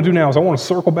 So what I want to do now is I want to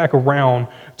circle back around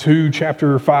to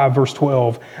chapter 5, verse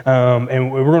 12,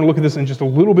 and we're going to look at this in just a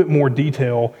little bit more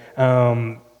detail.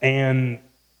 And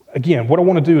again, what I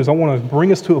want to do is I want to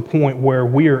bring us to a point where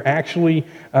we are actually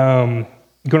going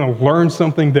to learn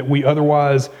something that we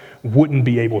otherwise wouldn't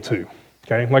be able to.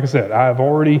 Okay, like I said, I've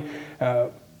already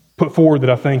put forward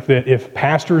that I think that if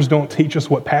pastors don't teach us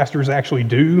what pastors actually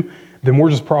do, then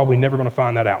we're just probably never going to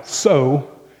find that out.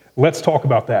 So let's talk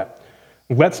about that.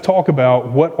 Let's talk about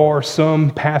what are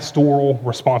some pastoral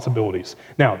responsibilities.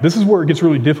 Now, this is where it gets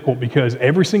really difficult because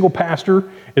every single pastor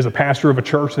is a pastor of a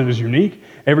church that is unique.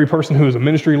 Every person who is a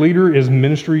ministry leader is a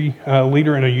ministry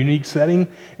leader in a unique setting.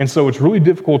 And so it's really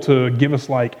difficult to give us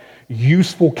like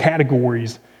useful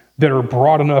categories that are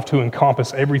broad enough to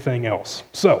encompass everything else.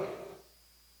 So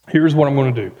here's what I'm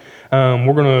going to do.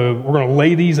 We're going to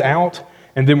lay these out,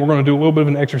 and then we're going to do a little bit of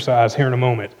an exercise here in a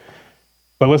moment.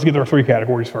 But let's get our three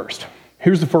categories first.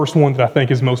 Here's the first one that I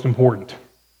think is most important.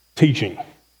 Teaching,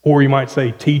 or you might say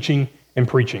teaching and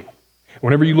preaching.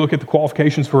 Whenever you look at the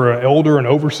qualifications for an elder, an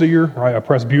overseer, right, a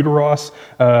presbyteros,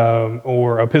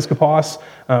 or episkopos,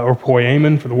 or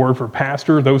poimen for the word for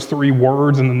pastor, those three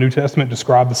words in the New Testament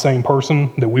describe the same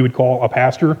person that we would call a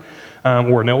pastor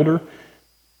or an elder.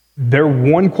 Their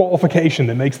one qualification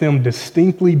that makes them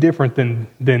distinctly different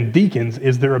than deacons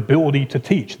is their ability to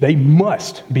teach. They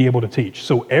must be able to teach.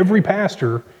 So every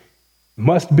pastor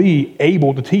must be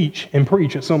able to teach and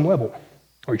preach at some level.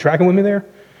 Are you tracking with me there?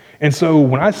 And so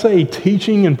when I say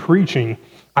teaching and preaching,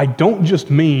 I don't just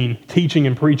mean teaching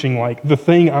and preaching like the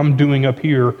thing I'm doing up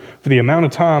here for the amount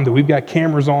of time that we've got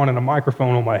cameras on and a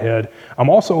microphone on my head. I'm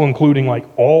also including like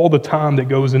all the time that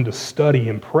goes into study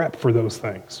and prep for those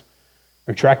things.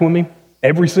 Are you tracking with me?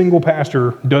 Every single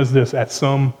pastor does this at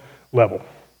some level.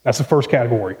 That's the first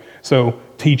category. So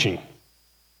teaching.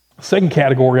 Second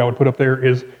category I would put up there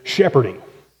is shepherding.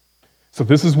 So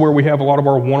this is where we have a lot of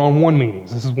our one-on-one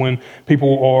meetings. This is when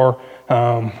people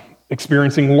are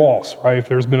experiencing loss, right? If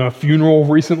there's been a funeral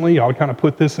recently, I would kind of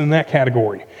put this in that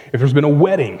category. If there's been a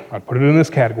wedding, I'd put it in this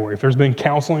category. If there's been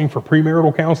counseling for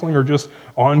premarital counseling or just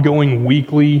ongoing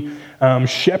weekly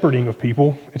shepherding of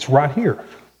people, it's right here.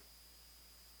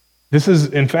 This is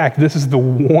the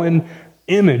one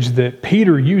image that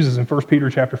Peter uses in 1 Peter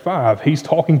chapter 5. He's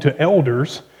talking to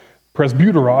elders,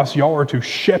 presbyteros, y'all are to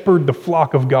shepherd the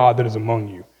flock of God that is among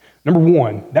you. Number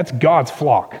one, that's God's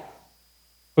flock.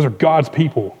 Those are God's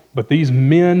people. But these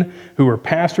men who are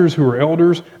pastors, who are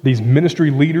elders, these ministry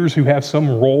leaders who have some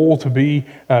role to be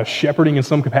shepherding in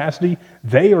some capacity,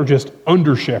 they are just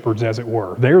under shepherds, as it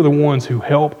were. They're the ones who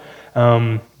help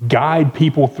guide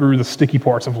people through the sticky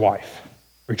parts of life.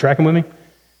 Are you tracking with me?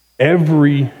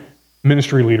 Every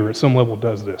ministry leader at some level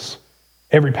does this.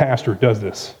 Every pastor does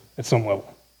this at some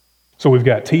level. So we've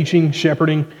got teaching,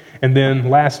 shepherding, and then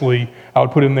lastly, I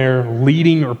would put in there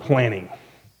leading or planning.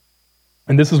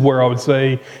 And this is where I would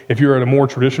say, if you're at a more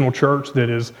traditional church that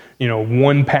is,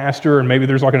 one pastor, and maybe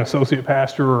there's like an associate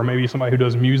pastor, or maybe somebody who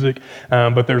does music,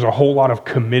 but there's a whole lot of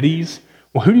committees.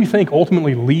 Well, who do you think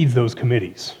ultimately leads those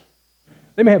committees?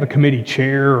 They may have a committee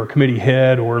chair or committee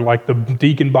head, or like the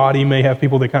deacon body may have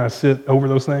people that kind of sit over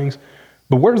those things.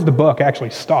 But where does the buck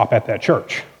actually stop at that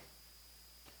church?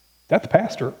 That's the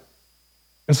pastor.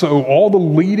 And so all the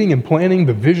leading and planning,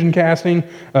 the vision casting,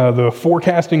 the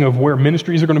forecasting of where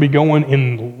ministries are going to be going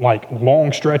in like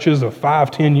long stretches of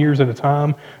 5-10 years at a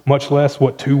time, much less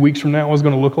what 2 weeks from now is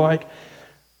going to look like,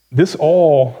 this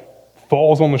all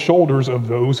falls on the shoulders of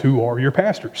those who are your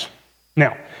pastors.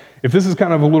 Now, if this is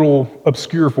kind of a little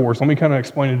obscure for us, let me kind of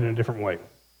explain it in a different way.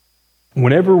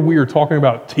 Whenever we are talking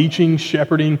about teaching,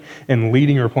 shepherding, and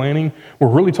leading or planning, we're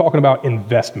really talking about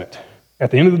investment.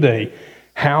 At the end of the day,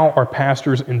 how are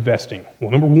pastors investing?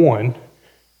 Well, number one,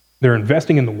 they're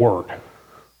investing in the Word.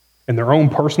 In their own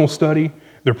personal study,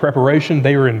 their preparation,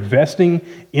 they are investing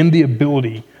in the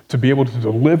ability to be able to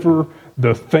deliver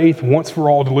the faith once for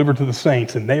all delivered to the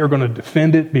saints, and they are going to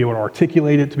defend it, be able to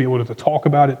articulate it, to be able to talk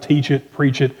about it, teach it,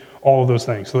 preach it, all of those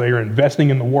things. So they are investing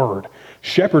in the Word.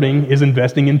 Shepherding is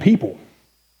investing in people.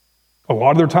 A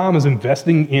lot of their time is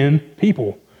investing in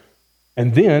people.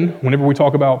 And then, whenever we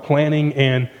talk about planning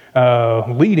and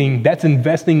leading, that's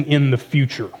investing in the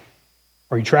future.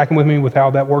 Are you tracking with me with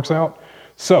how that works out?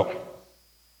 So,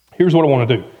 here's what I want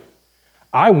to do.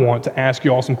 I want to ask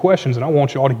you all some questions, and I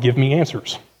want you all to give me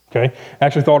answers. Okay? I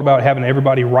actually thought about having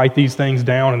everybody write these things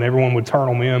down, and everyone would turn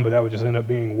them in, but that would just end up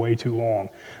being way too long.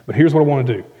 But here's what I want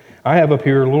to do. I have up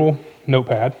here a little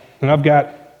notepad, and I've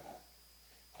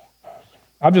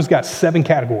just got 7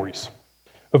 categories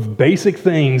of basic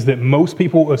things that most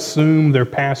people assume their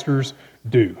pastors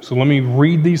do. So let me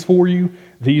read these for you.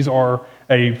 These are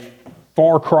a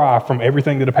far cry from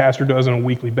everything that a pastor does on a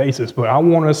weekly basis, but I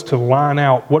want us to line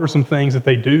out what are some things that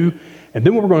they do, and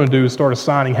then what we're going to do is start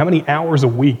assigning how many hours a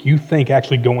week you think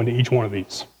actually go into each one of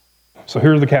these. So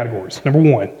here are the categories. Number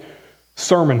 1,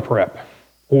 sermon prep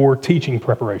or teaching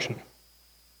preparation.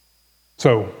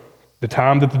 So the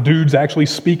time that the dude's actually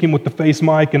speaking with the face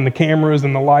mic and the cameras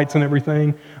and the lights and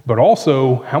everything, but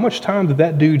also how much time did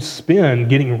that dude spend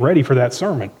getting ready for that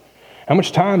sermon? How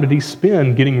much time did he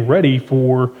spend getting ready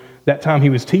for that time he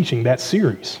was teaching that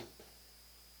series?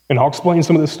 And I'll explain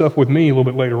some of this stuff with me a little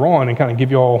bit later on and kind of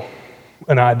give y'all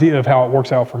an idea of how it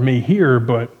works out for me here,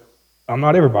 but I'm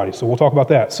not everybody, so we'll talk about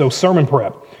that. So sermon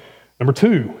prep. Number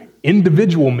 2,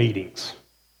 individual meetings,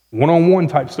 one-on-one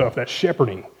type stuff, that's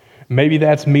shepherding. Maybe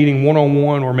that's meeting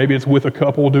one-on-one, or maybe it's with a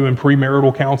couple doing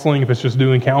premarital counseling, if it's just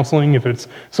doing counseling, if it's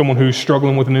someone who's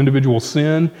struggling with an individual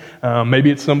sin.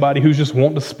 Maybe it's somebody who's just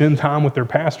wanting to spend time with their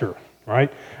pastor, right?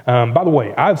 By the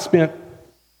way, I've spent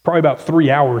probably about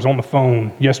 3 hours on the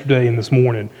phone yesterday and this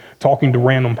morning talking to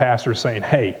random pastors saying,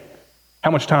 hey,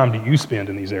 how much time do you spend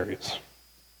in these areas?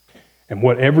 And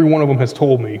what every one of them has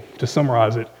told me, to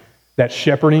summarize it, that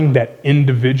shepherding, that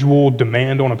individual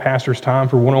demand on a pastor's time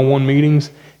for one-on-one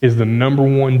meetings is the number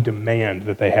one demand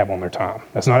that they have on their time.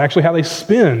 That's not actually how they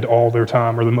spend all their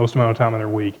time or the most amount of time in their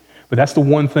week, but that's the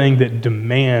one thing that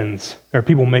demands, or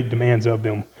people make demands of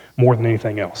them more than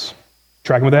anything else.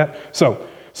 Tracking with that? So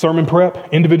sermon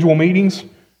prep, individual meetings,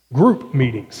 group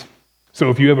meetings. So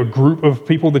if you have a group of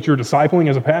people that you're discipling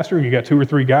as a pastor, you got 2 or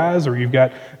 3 guys, or you've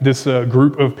got this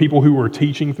group of people who are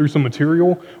teaching through some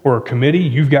material, or a committee,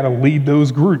 you've got to lead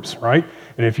those groups, right?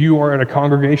 And if you are at a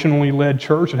congregationally led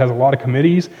church that has a lot of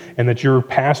committees, and that your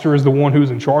pastor is the one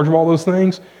who's in charge of all those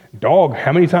things, dog,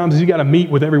 how many times has he got to meet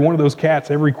with every one of those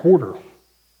cats every quarter?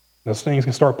 Those things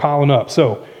can start piling up.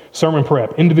 So sermon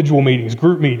prep, individual meetings,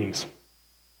 group meetings.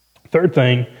 Third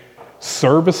thing,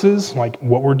 services, like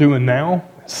what we're doing now,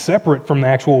 separate from the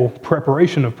actual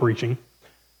preparation of preaching,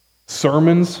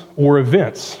 sermons or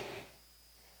events.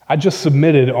 I just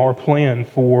submitted our plan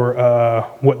for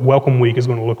what Welcome Week is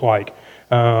going to look like.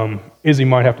 Izzy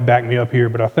might have to back me up here,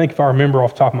 but I think if I remember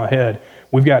off the top of my head,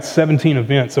 we've got 17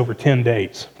 events over 10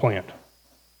 days planned.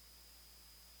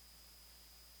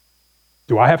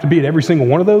 Do I have to be at every single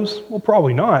one of those? Well,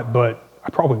 probably not, but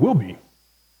I probably will be.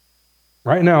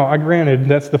 Right now, granted,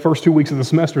 that's the first 2 weeks of the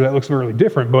semester. That looks really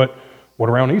different, but what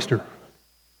around Easter?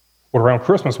 What around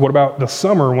Christmas? What about the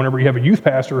summer whenever you have a youth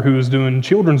pastor who is doing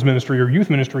children's ministry or youth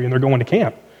ministry and they're going to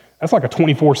camp? That's like a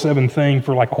 24/7 thing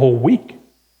for like a whole week.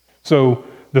 So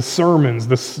the sermons,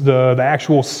 the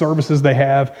actual services they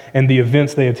have, and the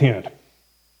events they attend.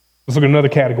 Let's look at another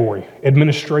category: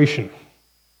 administration,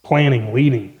 planning,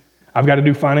 leading. I've got to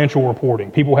do financial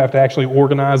reporting. People have to actually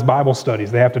organize Bible studies.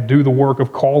 They have to do the work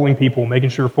of calling people,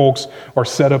 making sure folks are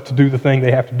set up to do the thing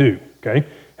they have to do. Okay?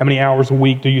 How many hours a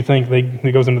week do you think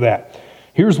that goes into that?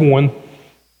 Here's one: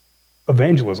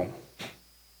 evangelism.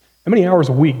 How many hours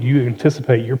a week do you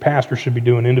anticipate your pastor should be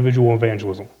doing individual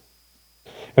evangelism?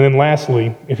 And then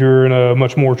lastly, if you're in a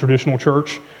much more traditional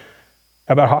church,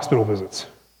 how about hospital visits?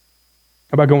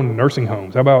 How about going to nursing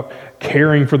homes? How about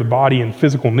caring for the body and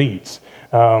physical needs?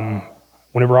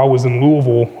 Whenever I was in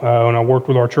Louisville, when I worked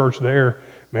with our church there,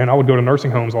 man, I would go to nursing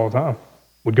homes all the time.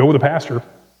 Would go with a pastor.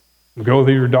 Would go with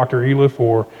either Dr. Eliff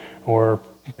or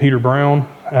Peter Brown,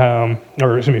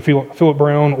 Philip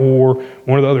Brown, or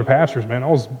one of the other pastors. Man, I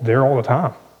was there all the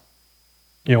time.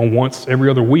 Once every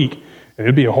other week, and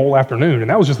it'd be a whole afternoon, and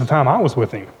that was just the time I was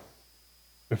with him.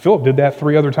 And Philip did that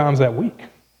 3 other times that week.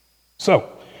 So,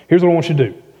 here's what I want you to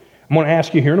do. I'm going to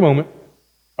ask you here in a moment.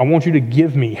 I want you to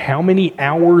give me how many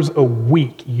hours a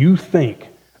week you think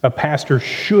a pastor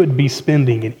should be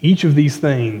spending in each of these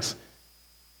things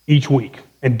each week.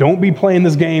 And don't be playing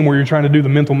this game where you're trying to do the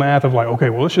mental math of like, okay,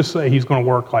 well, let's just say he's going to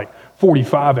work like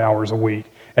 45 hours a week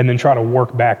and then try to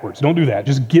work backwards. Don't do that.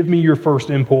 Just give me your first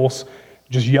impulse.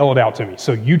 Just yell it out to me.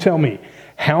 So you tell me,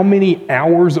 how many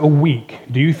hours a week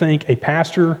do you think a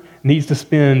pastor needs to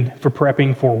spend for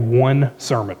prepping for one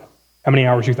sermon? How many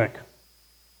hours do you think?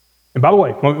 And by the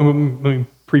way, let me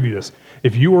preview this.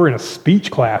 If you are in a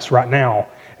speech class right now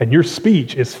and your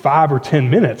speech is 5 or 10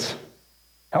 minutes,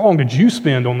 how long did you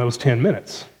spend on those 10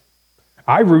 minutes?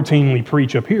 I routinely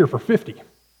preach up here for 50.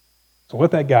 So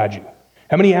let that guide you.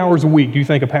 How many hours a week do you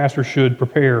think a pastor should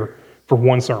prepare for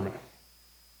one sermon?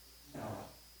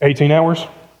 18 hours?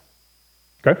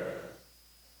 Okay.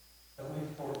 At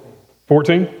least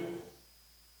 14?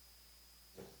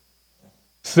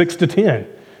 6 to 10.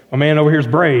 My man over here is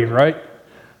brave, right? All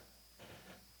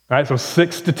right, so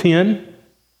 6 to 10.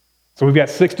 So we've got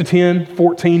 6 to 10,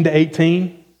 14 to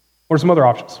 18. What are some other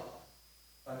options?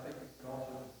 I think it can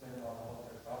also depend on what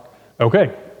they're talking Okay.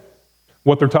 about.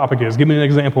 What their topic is. Give me an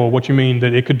example of what you mean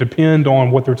that it could depend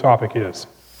on what their topic is.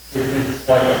 If it's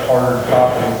like a harder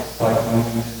topic, like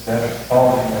when we said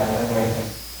eschatology, I think we can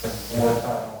spend more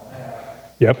time on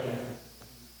that. Yep.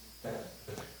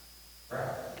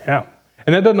 Yeah.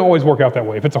 And that doesn't always work out that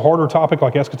way. If it's a harder topic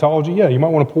like eschatology, yeah, you might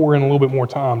want to pour in a little bit more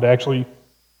time to actually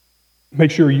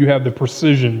make sure you have the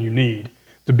precision you need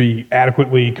to be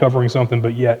adequately covering something,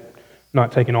 but yet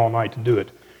not taking all night to do it.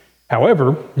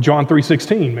 However, John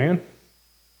 3:16, man,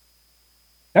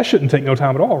 that shouldn't take no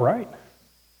time at all, right?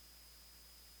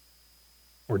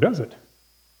 Or does it?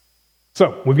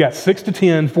 So, we've got 6 to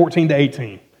 10, 14 to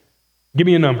 18. Give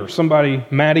me a number. Somebody,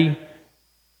 Maddie,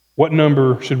 what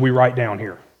number should we write down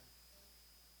here?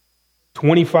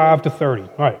 25 to 30. All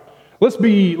right. Let's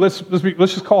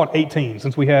just call it 18.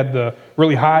 Since we had the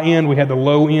really high end, we had the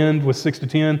low end with 6 to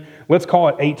 10. Let's call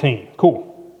it 18. Cool.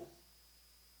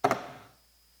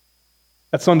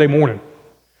 That's Sunday morning.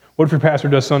 What if your pastor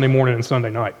does Sunday morning and Sunday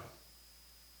night?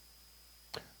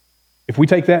 If we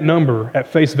take that number at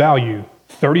face value,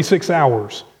 36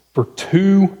 hours for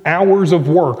 2 hours of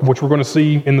work, which we're going to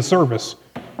see in the service,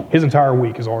 his entire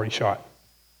week is already shot.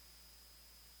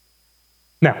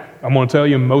 Now, I'm going to tell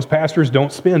you, most pastors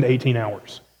don't spend 18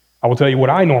 hours. I will tell you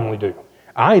what I normally do.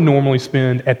 I normally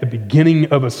spend at the beginning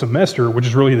of a semester, which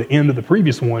is really the end of the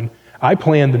previous one, I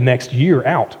plan the next year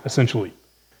out, essentially.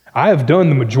 I have done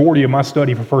the majority of my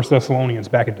study for 1 Thessalonians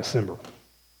back in December.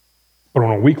 But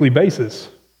on a weekly basis,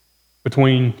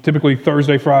 between typically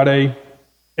Thursday, Friday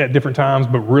at different times,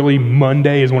 but really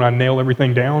Monday is when I nail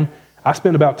everything down, I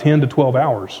spend about 10 to 12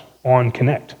 hours on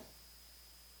Connect.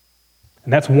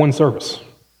 And that's one service.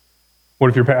 What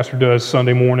if your pastor does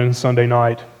Sunday morning, Sunday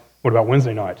night? What about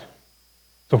Wednesday night?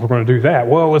 So if we're going to do that,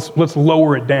 well, let's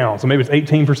lower it down. So maybe it's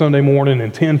 18 for Sunday morning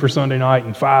and 10 for Sunday night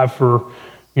and 5 for,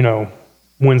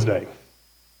 Wednesday.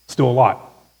 Still a lot.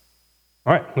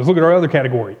 All right, let's look at our other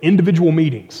category, individual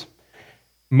meetings.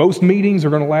 Most meetings are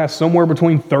going to last somewhere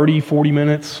between 30, 40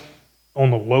 minutes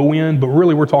on the low end, but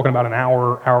really we're talking about an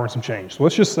hour and some change. So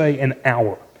let's just say an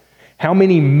hour. How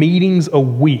many meetings a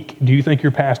week do you think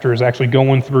your pastor is actually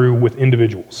going through with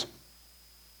individuals?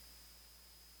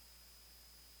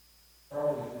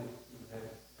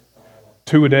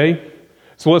 Two a day?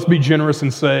 So let's be generous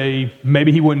and say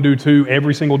maybe he wouldn't do 2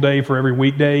 every single day for every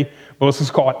weekday, but let's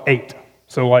just call it 8.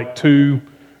 So like 2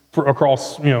 for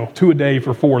across, 2 a day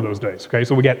for 4 of those days. Okay,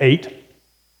 so we got 8.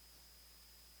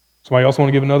 Somebody else want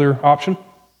to give another option?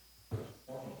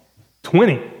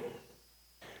 20.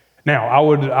 Now,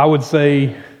 I would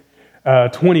say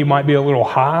 20 might be a little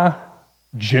high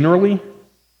generally,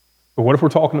 but what if we're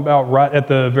talking about right at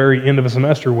the very end of a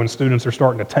semester when students are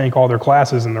starting to tank all their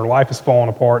classes and their life is falling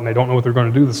apart and they don't know what they're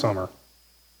going to do this summer?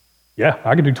 Yeah,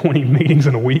 I could do 20 meetings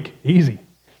in a week, easy.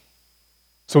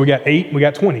 So we got 8, we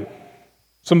got 20.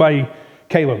 Somebody,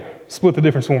 Caleb, split the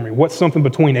difference for me. What's something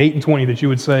between 8 and 20 that you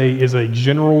would say is a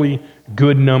generally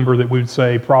good number that we would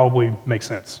say probably makes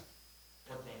sense?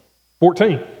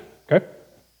 14. Okay.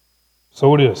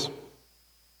 So it is.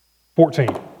 14.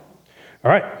 All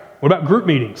right. What about group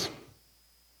meetings?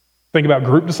 Think about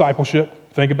group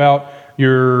discipleship. Think about if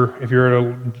you're at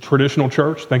a traditional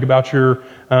church, think about your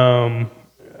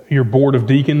board of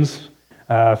deacons.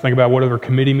 Think about what other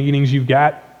committee meetings you've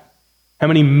got. How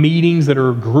many meetings that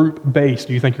are group-based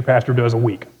do you think your pastor does a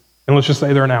week? And let's just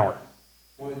say they're an hour.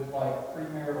 Would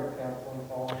premarital counseling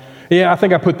fall? Yeah, I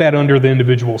think I put that under the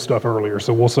individual stuff earlier,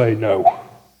 so we'll say no.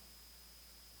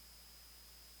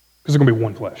 Because there's going to be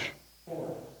one flesh.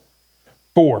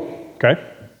 4, okay.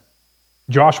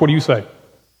 Josh, what do you say?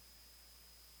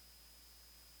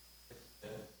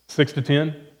 6 to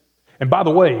 10? And by the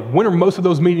way, when are most of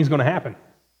those meetings going to happen?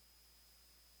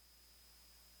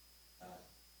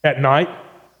 At night?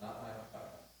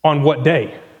 On what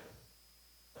day?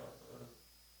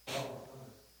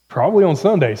 Probably on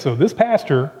Sunday. So this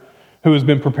pastor, who has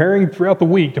been preparing throughout the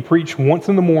week to preach once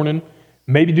in the morning,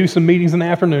 maybe do some meetings in the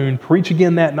afternoon, preach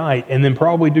again that night, and then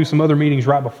probably do some other meetings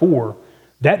right before,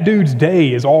 that dude's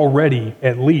day is already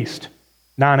at least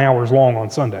 9 hours long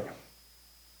on Sunday.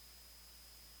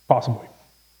 Possibly.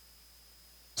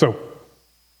 So,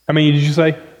 how many did you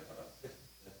say?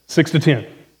 6 to 10.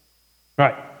 All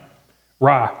right.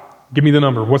 Rye, give me the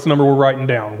number. What's the number we're writing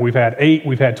down? We've had 8,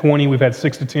 we've had 20, we've had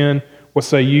 6 to 10. What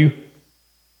say you?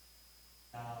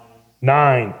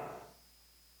 9.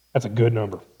 That's a good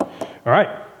number. All right.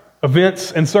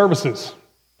 Events and services.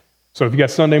 So if you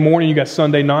got Sunday morning, you got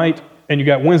Sunday night, and you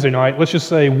got Wednesday night, let's just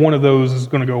say one of those is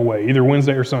going to go away, either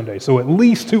Wednesday or Sunday. So at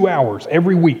least 2 hours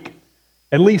every week.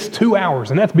 At least 2 hours,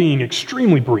 and that's being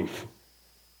extremely brief.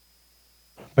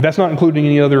 But that's not including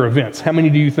any other events. How many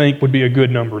do you think would be a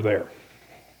good number there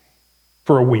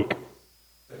for a week?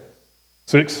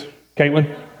 6?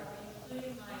 Caitlin?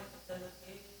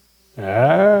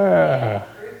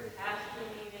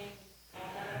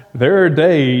 There are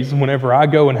days whenever I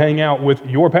go and hang out with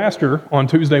your pastor on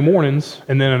Tuesday mornings,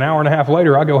 and then an hour and a half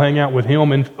later I go hang out with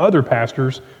him and other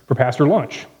pastors for pastor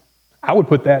lunch. I would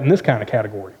put that in this kind of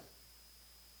category.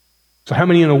 So how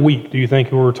many in a week do you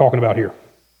think we're talking about here?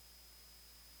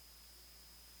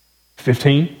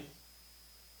 15?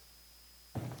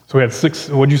 So we had 6,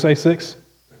 what'd you say, 6?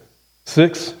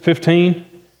 6, 15?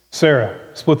 Sarah,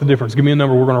 split the difference. Give me a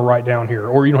number we're going to write down here.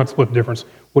 Or you don't have to split the difference.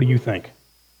 What do you think?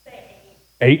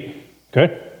 8?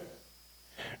 Okay.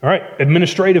 All right.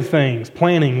 Administrative things,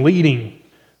 planning, leading,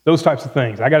 those types of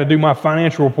things. I got to do my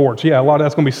financial reports. Yeah, a lot of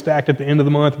that's going to be stacked at the end of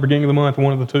the month, beginning of the month,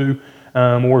 one of the two.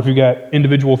 Or if you got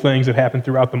individual things that happen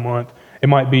throughout the month, it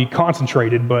might be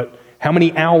concentrated, but how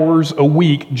many hours a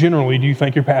week generally do you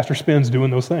think your pastor spends doing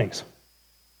those things?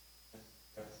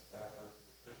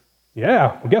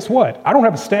 Yeah, well, guess what? I don't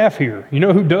have a staff here. You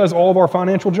know who does all of our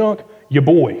financial junk? Your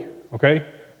boy, okay?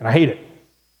 And I hate it.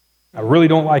 I really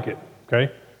don't like it,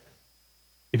 okay?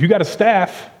 If you got a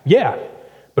staff, yeah,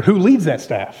 but who leads that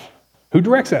staff? Who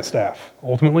directs that staff?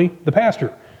 Ultimately, the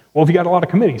pastor. Well, if you got a lot of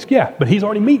committees, yeah, but he's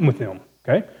already meeting with them,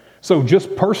 okay? So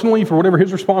just personally, for whatever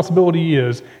his responsibility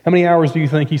is, how many hours do you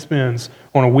think he spends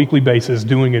on a weekly basis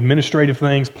doing administrative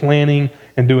things, planning,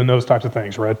 and doing those types of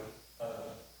things, Red?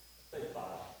 Say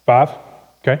 5?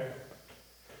 Okay.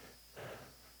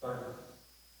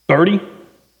 30?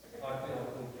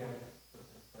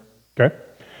 Okay.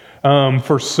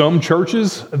 For some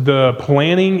churches, the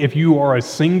planning, if you are a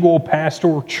single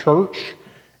pastor church,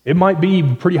 it might be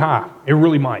pretty high. It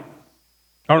really might.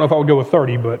 I don't know if I would go with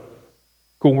 30, but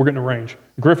cool, we're getting a range.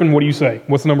 Griffin, what do you say?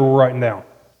 What's the number we're writing down?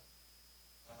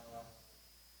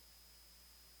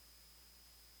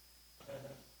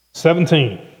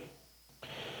 17.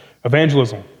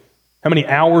 Evangelism. How many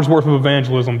hours worth of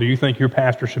evangelism do you think your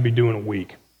pastor should be doing a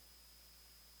week?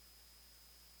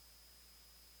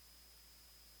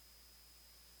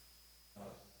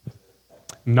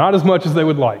 Not as much as they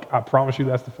would like. I promise you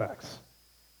that's the facts.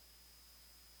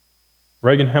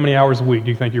 Reagan, how many hours a week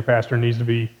do you think your pastor needs to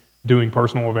be doing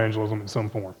personal evangelism in some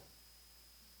form?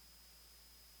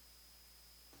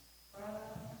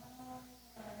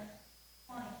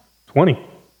 20.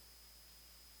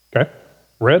 Okay.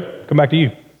 Red, come back to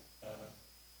you.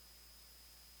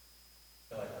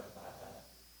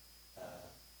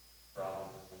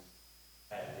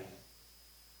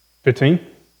 15?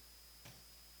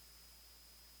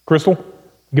 Crystal,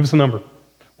 give us a number.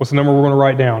 What's the number we're going to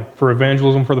write down for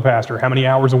evangelism for the pastor? How many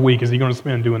hours a week is he going to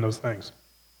spend doing those things?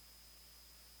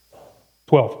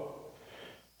 12. All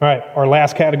right, our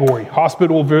last category,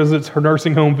 hospital visits, her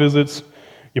nursing home visits.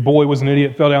 Your boy was an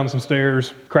idiot, fell down some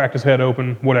stairs, cracked his head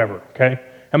open, whatever, okay?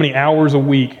 How many hours a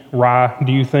week, Rye,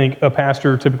 do you think a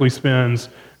pastor typically spends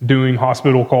doing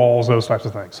hospital calls, those types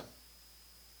of things?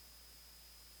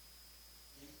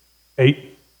 8?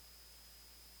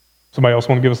 Somebody else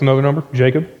want to give us another number?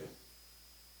 Jacob?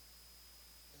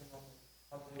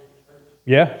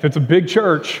 Yeah, if it's a big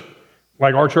church,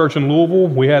 like our church in Louisville,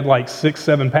 we had like 6,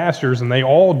 7 pastors, and they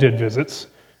all did visits,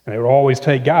 and they would always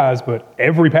take guys, but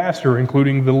every pastor,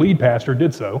 including the lead pastor,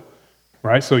 did so,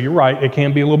 right? So you're right, it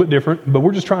can be a little bit different, but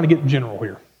we're just trying to get general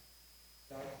here.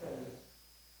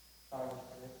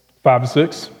 5 to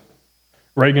 6.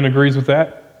 Reagan agrees with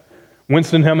that.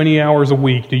 Winston, how many hours a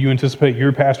week do you anticipate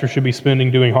your pastor should be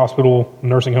spending doing hospital,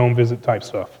 nursing home visit type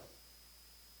stuff?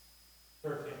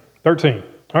 13.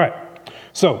 All right.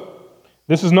 So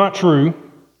this is not true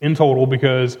in total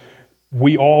because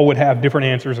we all would have different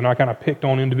answers, and I kind of picked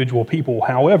on individual people.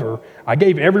 However, I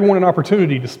gave everyone an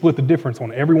opportunity to split the difference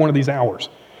on every one of these hours.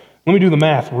 Let me do the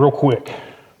math real quick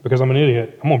because I'm an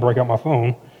idiot. I'm going to break out my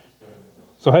phone.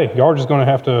 So, hey, you're just going to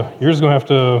have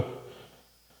to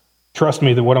trust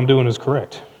me that what I'm doing is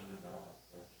correct.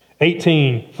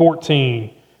 18,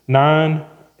 14, 9,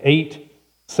 8,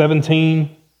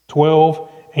 17, 12,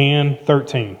 and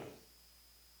 13.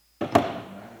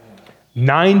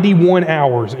 91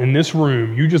 hours in this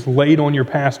room, you just laid on your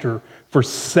pastor for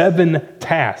 7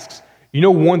 tasks. You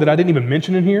know one that I didn't even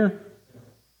mention in here?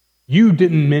 You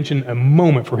didn't mention a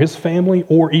moment for his family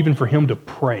or even for him to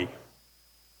pray.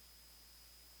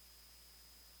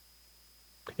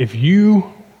 If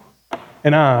you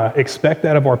and I expect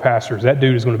that of our pastors, that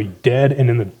dude is going to be dead and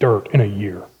in the dirt in a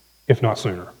year, if not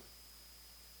sooner.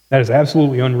 That is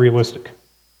absolutely unrealistic.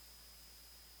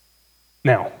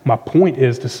 Now, my point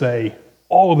is to say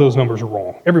all of those numbers are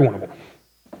wrong, every one of them.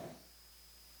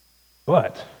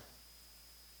 But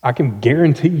I can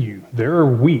guarantee you there are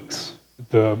weeks,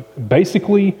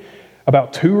 basically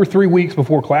about 2 or 3 weeks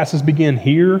before classes begin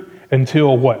here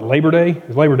until what, Labor Day?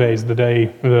 Labor Day is the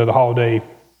day, the holiday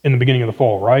in the beginning of the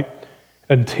fall, right?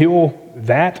 Until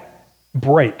that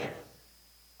break,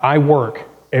 I work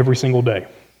every single day,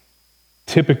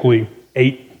 typically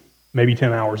 8, maybe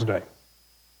 10 hours a day.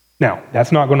 Now,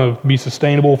 that's not going to be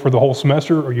sustainable for the whole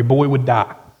semester or your boy would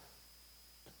die.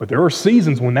 But there are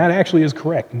seasons when that actually is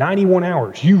correct, 91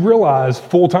 hours. You realize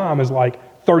full-time is like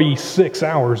 36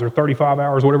 hours or 35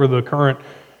 hours, whatever the current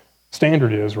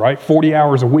standard is, right? 40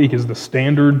 hours a week is the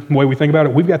standard way we think about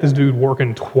it. We've got this dude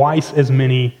working twice as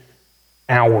many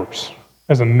hours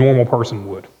as a normal person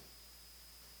would.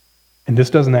 And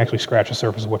this doesn't actually scratch the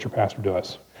surface of what your pastor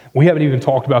does. We haven't even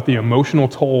talked about the emotional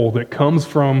toll that comes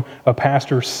from a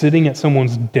pastor sitting at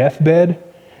someone's deathbed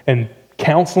and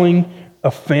counseling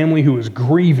a family who is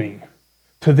grieving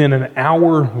to then an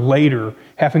hour later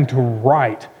having to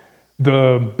write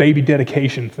the baby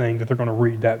dedication thing that they're going to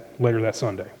read later that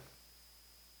Sunday.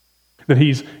 That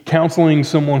he's counseling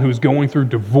someone who's going through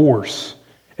divorce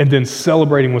and then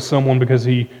celebrating with someone because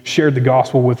he shared the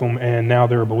gospel with them and now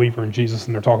they're a believer in Jesus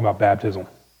and they're talking about baptism.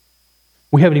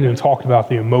 We haven't even talked about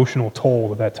the emotional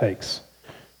toll that takes.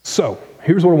 So,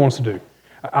 here's what I want us to do.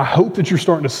 I hope that you're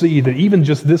starting to see that even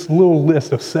just this little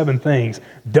list of 7 things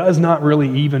does not really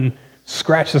even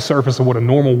scratch the surface of what a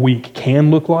normal week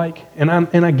can look like. And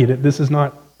I get it. This is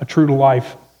not a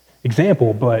true-to-life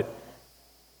example, but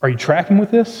are you tracking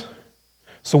with this?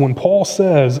 So when Paul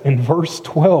says in verse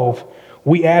 12,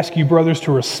 we ask you, brothers,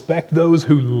 to respect those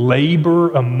who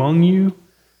labor among you,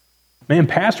 man,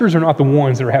 pastors are not the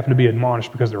ones that are having to be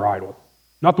admonished because they're idle.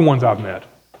 Not the ones I've met.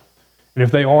 And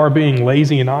if they are being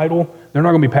lazy and idle, they're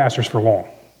not going to be pastors for long.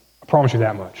 I promise you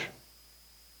that much.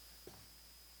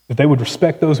 That they would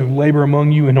respect those who labor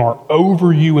among you and are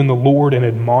over you in the Lord and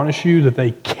admonish you, that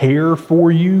they care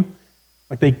for you,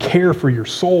 like they care for your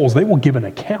souls. They will give an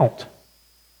account.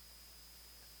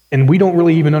 And we don't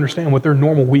really even understand what their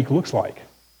normal week looks like.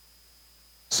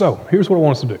 So, here's what I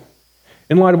want us to do.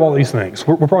 In light of all these things,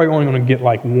 we're probably only going to get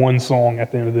like one song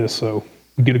at the end of this, so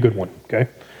get a good one, okay?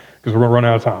 Because we're going to run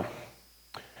out of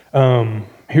time.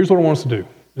 Here's what I want us to do.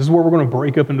 This is where we're going to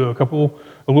break up into a couple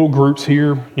of little groups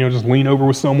here. Just lean over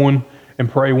with someone and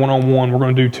pray one-on-one. We're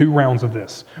going to do 2 rounds of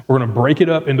this. We're going to break it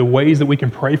up into ways that we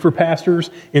can pray for pastors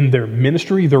in their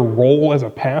ministry, their role as a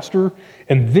pastor,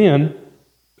 and then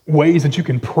ways that you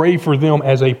can pray for them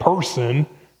as a person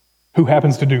who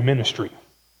happens to do ministry.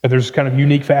 And there's kind of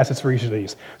unique facets for each of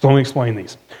these. So let me explain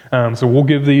these. So we'll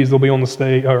give these. They'll be on the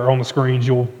stage or on the screens.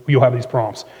 You'll have these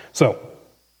prompts. So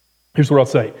here's what I'll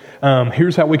say.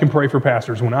 Here's how we can pray for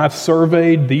pastors. When I've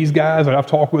surveyed these guys that I've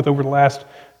talked with over the last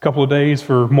couple of days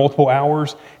for multiple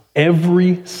hours,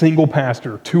 every single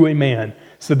pastor to a man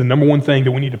said the number one thing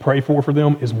that we need to pray for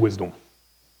them is wisdom.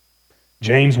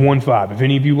 James 1:5, if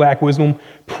any of you lack wisdom,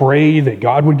 pray that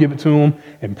God would give it to them,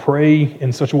 and pray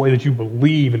in such a way that you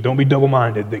believe and don't be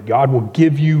double-minded, that God will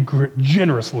give you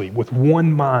generously with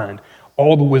one mind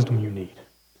all the wisdom you need.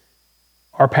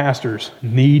 Our pastors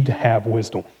need to have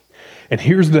wisdom. And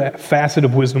here's the facet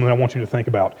of wisdom that I want you to think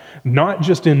about. Not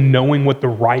just in knowing what the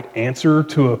right answer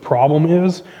to a problem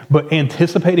is, but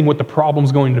anticipating what the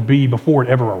problem's going to be before it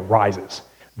ever arises.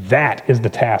 That is the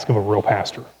task of a real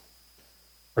pastor.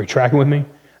 Are you tracking with me?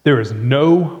 There is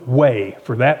no way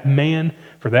for that man,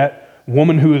 for that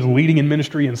woman who is leading in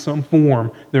ministry in some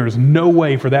form, there is no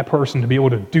way for that person to be able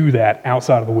to do that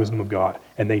outside of the wisdom of God,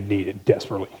 and they need it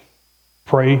desperately.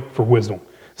 Pray for wisdom.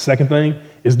 Second thing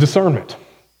is discernment.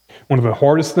 One of the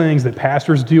hardest things that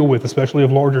pastors deal with, especially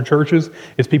of larger churches,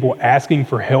 is people asking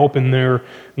for help in their,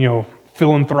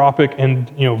 philanthropic and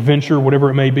venture, whatever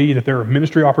it may be, that there are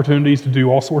ministry opportunities to do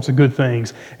all sorts of good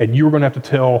things, and you're going to have to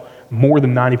tell more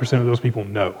than 90% of those people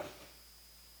no.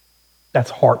 That's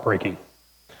heartbreaking.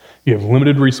 You have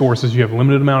limited resources, you have a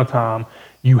limited amount of time,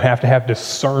 you have to have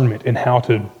discernment in how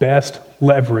to best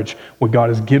leverage what God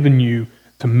has given you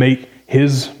to make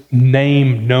His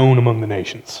name known among the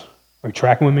nations. Are you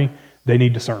tracking with me? They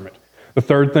need discernment. The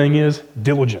third thing is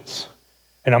diligence.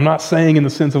 And I'm not saying in the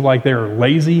sense of like they're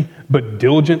lazy, but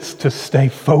diligence to stay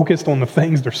focused on the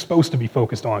things they're supposed to be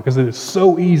focused on, because it is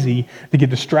so easy to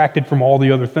get distracted from all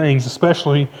the other things,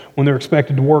 especially when they're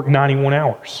expected to work 91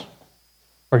 hours.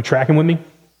 Are you tracking with me?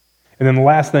 And then the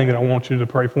last thing that I want you to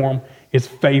pray for them is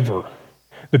favor.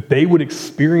 That they would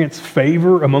experience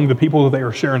favor among the people that they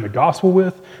are sharing the gospel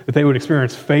with, that they would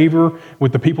experience favor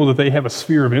with the people that they have a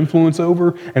sphere of influence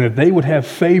over, and that they would have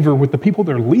favor with the people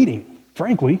they're leading,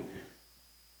 frankly.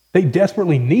 They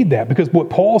desperately need that, because what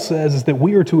Paul says is that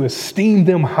we are to esteem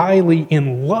them highly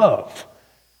in love.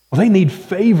 Well, they need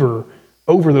favor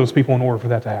over those people in order for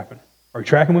that to happen. Are you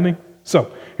tracking with me? So,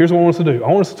 here's what I want us to do. I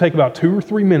want us to take about 2 or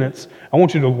 3 minutes. I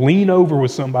want you to lean over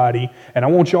with somebody, and I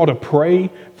want y'all to pray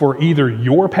for either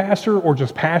your pastor or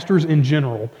just pastors in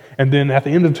general. And then at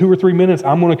the end of 2 or 3 minutes,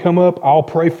 I'm going to come up, I'll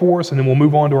pray for us, and then we'll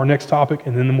move on to our next topic,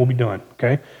 and then we'll be done,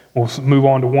 okay? We'll move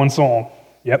on to one song.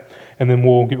 Yep. And then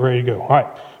we'll get ready to go. All right.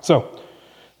 So,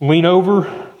 lean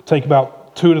over, take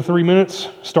about 2 to 3 minutes,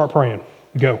 start praying.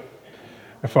 Go.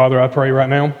 Father, I pray right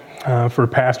now for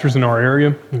pastors in our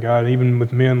area, God, even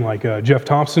with men like Jeff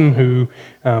Thompson, who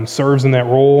serves in that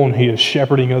role, and he is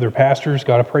shepherding other pastors.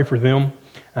 God, I pray for them.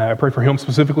 I pray for him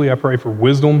specifically. I pray for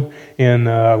wisdom in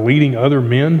leading other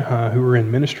men who are in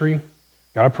ministry.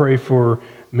 God, I pray for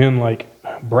men like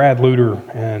Brad Luter,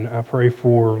 and I pray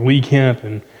for Lee Kent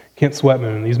and Kent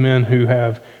Sweatman, and these men who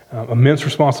have immense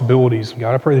responsibilities.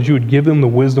 God, I pray that you would give them the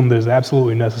wisdom that is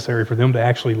absolutely necessary for them to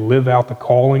actually live out the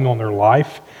calling on their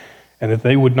life, and that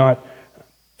they would not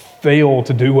fail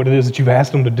to do what it is that you've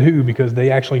asked them to do, because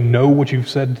they actually know what you've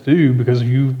said to do, because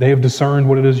they have discerned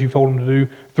what it is you've told them to do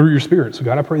through your Spirit. So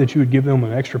God, I pray that you would give them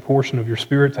an extra portion of your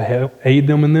Spirit to help aid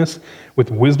them in this with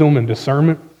wisdom and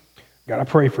discernment. God, I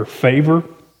pray for favor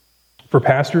For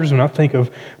pastors, when I think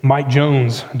of Mike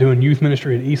Jones doing youth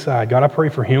ministry at Eastside, God, I pray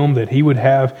for him that he would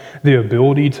have the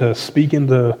ability to speak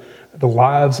into the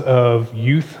lives of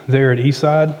youth there at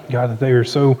Eastside. God, that they are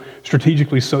so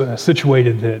strategically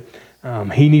situated that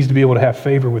he needs to be able to have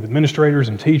favor with administrators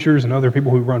and teachers and other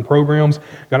people who run programs.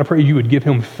 God, I pray you would give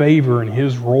him favor in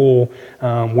his role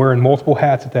wearing multiple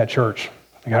hats at that church.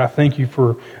 God, I thank you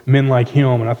for men like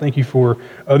him, and I thank you for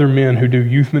other men who do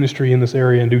youth ministry in this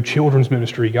area and do children's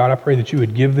ministry. God, I pray that you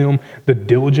would give them the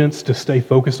diligence to stay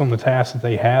focused on the tasks that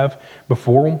they have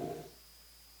before them.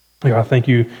 God, I thank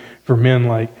you for men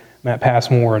like Matt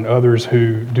Passmore and others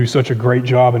who do such a great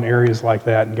job in areas like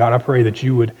that. And God, I pray that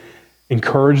you would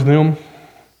encourage them.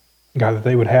 God, that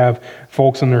they would have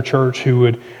folks in their church who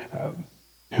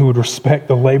would respect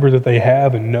the labor that they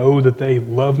have and know that they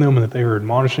love them and that they are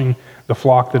admonishing the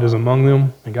flock that is among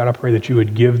them. And God, I pray that you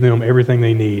would give them everything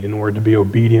they need in order to be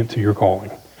obedient to your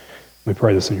calling. We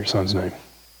pray this in your Son's name.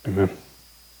 Amen.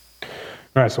 All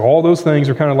right, so all those things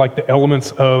are kind of like the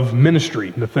elements of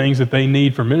ministry, the things that they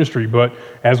need for ministry. But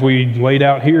as we laid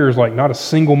out here, is like not a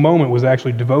single moment was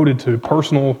actually devoted to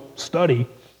personal study,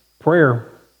 prayer.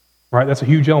 Right, that's a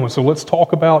huge element. So let's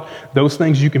talk about those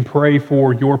things you can pray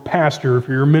for your pastor,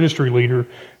 for your ministry leader,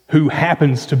 who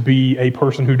happens to be a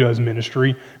person who does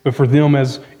ministry. But for them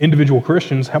as individual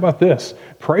Christians, how about this?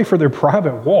 Pray for their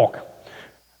private walk.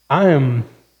 I am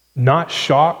not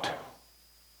shocked,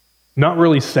 not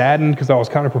really saddened because I was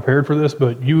kind of prepared for this,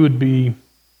 but you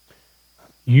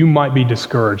might be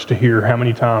discouraged to hear how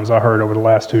many times I heard over the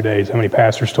last 2 days, how many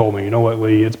pastors told me, you know what,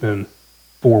 Lee, it's been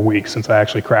 4 weeks since I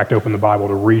actually cracked open the Bible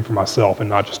to read for myself and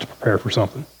not just to prepare for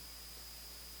something.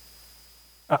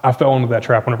 I fell into that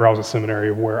trap whenever I was at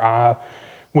seminary where I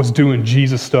was doing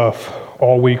Jesus stuff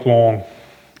all week long,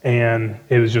 and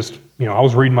it was just, I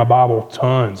was reading my Bible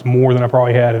tons, more than I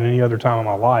probably had at any other time in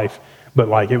my life, but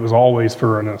like it was always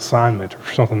for an assignment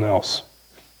or something else.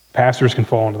 Pastors can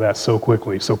fall into that so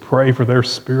quickly, so pray for their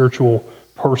spiritual,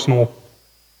 personal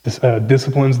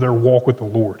disciplines, their walk with the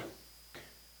Lord.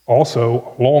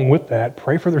 Also, along with that,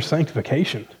 pray for their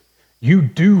sanctification. You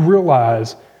do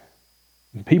realize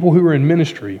people who are in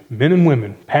ministry, men and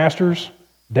women, pastors,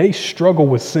 they struggle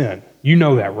with sin. You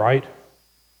know that, right?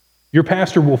 Your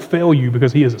pastor will fail you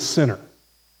because he is a sinner.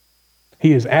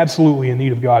 He is absolutely in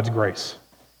need of God's grace.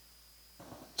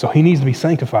 So he needs to be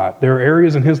sanctified. There are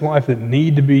areas in his life that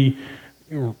need to be,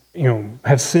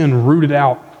 have sin rooted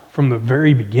out from the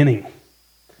very beginning.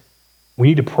 We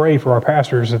need to pray for our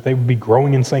pastors that they would be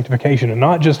growing in sanctification and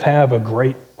not just have a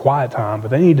great quiet time,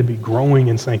 but they need to be growing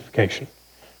in sanctification.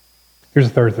 Here's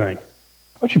the third thing.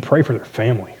 Why don't you pray for their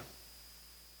family?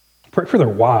 Pray for their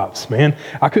wives, man.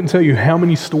 I couldn't tell you how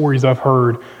many stories I've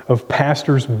heard of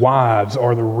pastors' wives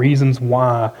are the reasons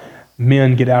why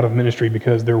men get out of ministry,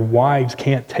 because their wives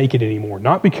can't take it anymore.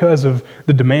 Not because of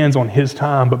the demands on his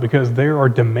time, but because there are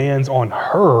demands on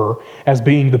her as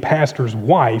being the pastor's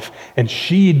wife, and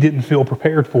she didn't feel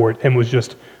prepared for it and was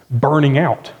just burning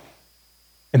out.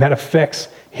 And that affects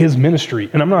his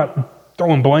ministry. And I'm not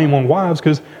throwing blame on wives,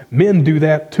 because men do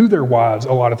that to their wives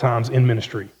a lot of times in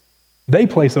ministry. They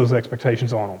place those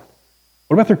expectations on them.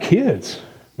 What about their kids,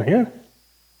 man?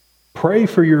 Pray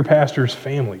for your pastors'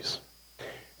 families.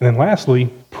 And then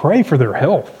lastly, pray for their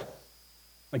health.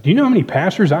 Like, do you know how many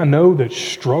pastors I know that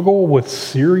struggle with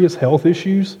serious health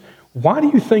issues? Why do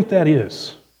you think that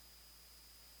is?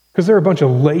 Because they're a bunch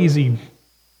of lazy,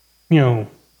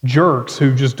 jerks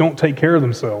who just don't take care of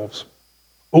themselves.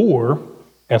 Or,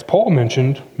 as Paul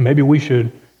mentioned, maybe we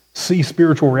should see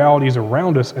spiritual realities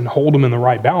around us and hold them in the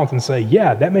right balance and say,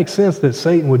 yeah, that makes sense that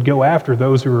Satan would go after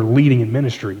those who are leading in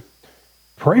ministry.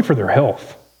 Pray for their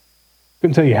health. I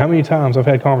couldn't tell you how many times I've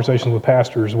had conversations with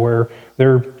pastors where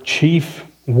their chief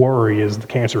worry is the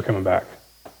cancer coming back.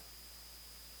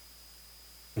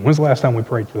 And when's the last time we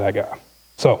prayed for that guy?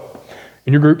 So,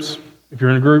 in your groups, if you're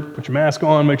in a group, put your mask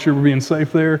on, make sure we're being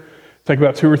safe there. Take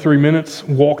about 2 or 3 minutes,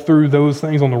 walk through those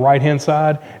things on the right-hand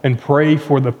side, and pray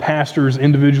for the pastors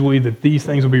individually that these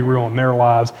things will be real in their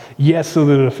lives. Yes, so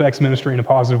that it affects ministry in a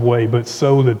positive way, but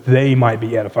so that they might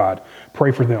be edified.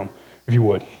 Pray for them, if you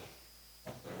would.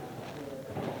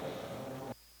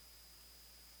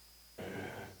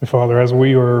 Father, as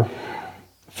we are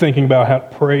thinking about how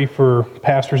to pray for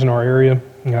pastors in our area,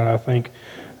 I think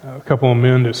a couple of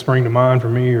men that spring to mind for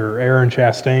me are Aaron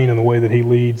Chastain and the way that he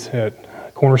leads at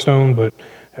Cornerstone, but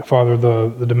Father,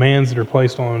 the demands that are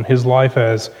placed on his life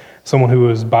as someone who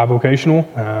is bivocational,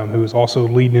 who is also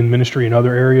leading in ministry in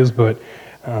other areas, but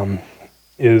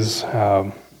is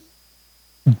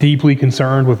deeply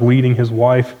concerned with leading his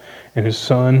wife and his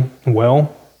son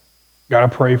well. God, I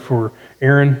pray for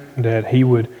Aaron that he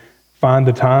would find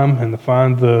the time and to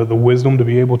find the wisdom to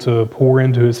be able to pour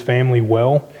into his family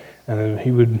well, and that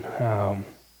he would,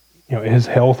 his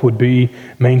health would be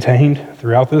maintained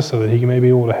throughout this so that he can maybe be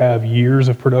able to have years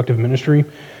of productive ministry.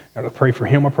 God, I pray for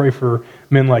him. I pray for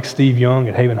men like Steve Young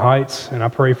at Haven Heights, and I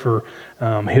pray for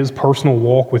his personal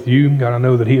walk with you. God, I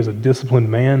know that he is a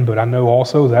disciplined man, but I know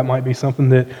also that might be something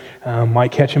that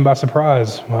might catch him by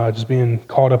surprise, just being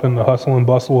caught up in the hustle and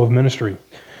bustle of ministry.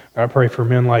 God, I pray for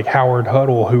men like Howard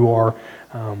Huddle who are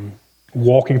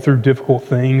walking through difficult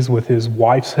things with his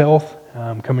wife's health,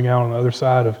 coming out on the other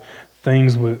side of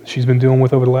things she's been dealing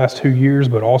with over the last 2 years,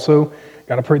 but also,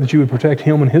 God, I pray that you would protect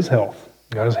him and his health.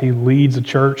 God, as he leads a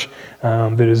church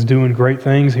that is doing great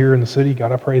things here in the city,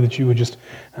 God, I pray that you would just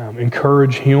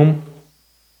encourage him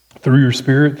through your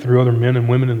Spirit, through other men and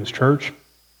women in this church.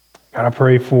 God, I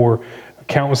pray for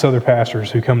countless other pastors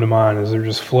who come to mind as they're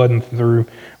just flooding through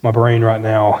my brain right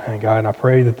now. And God, I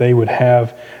pray that they would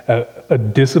have a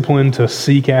discipline to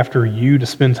seek after you, to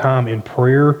spend time in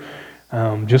prayer,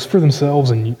 just for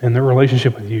themselves and their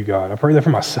relationship with you, God. I pray that for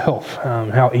myself,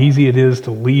 how easy it is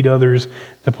to lead others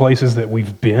to places that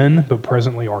we've been but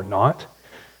presently are not.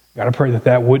 God, I pray that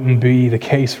that wouldn't be the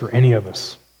case for any of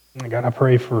us. And God, I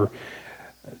pray for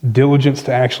diligence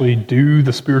to actually do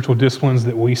the spiritual disciplines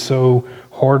that we so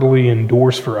heartily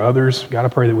endorse for others. God, I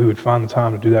pray that we would find the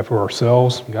time to do that for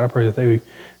ourselves. God, I pray that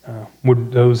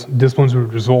those disciplines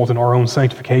would result in our own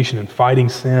sanctification and fighting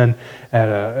sin at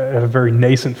a very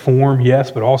nascent form,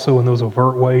 yes, but also in those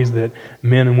overt ways that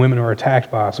men and women are attacked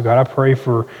by. So God, I pray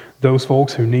for those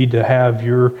folks who need to have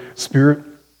your Spirit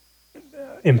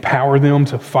empower them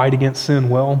to fight against sin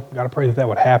well. God, I pray that that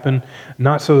would happen,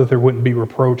 not so that there wouldn't be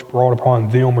reproach brought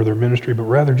upon them or their ministry, but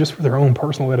rather just for their own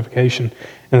personal edification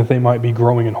and that they might be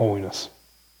growing in holiness.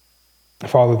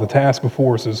 Father, the task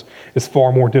before us is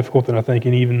far more difficult than I think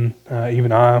and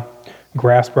even I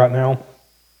grasp right now.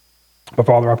 But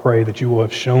Father, I pray that you will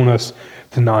have shown us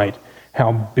tonight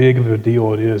how big of a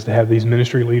deal it is to have these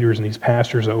ministry leaders and these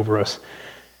pastors over us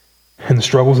and the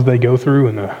struggles that they go through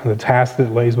and the task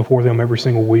that lays before them every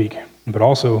single week. But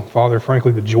also, Father,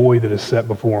 frankly, the joy that is set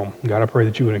before them. God, I pray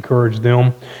that you would encourage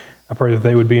them. I pray that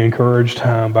they would be encouraged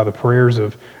by the prayers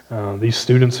of these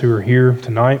students who are here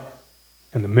tonight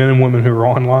and the men and women who are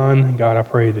online. God, I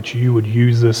pray that you would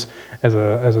use this as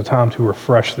a time to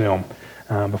refresh them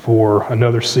before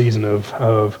another season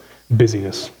of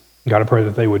busyness. God, I pray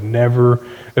that they would never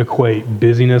equate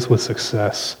busyness with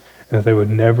success, and that they would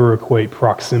never equate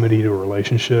proximity to a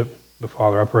relationship. But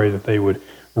Father, I pray that they would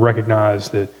recognize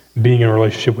that being in a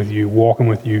relationship with you, walking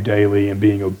with you daily, and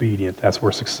being obedient, that's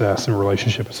where success in a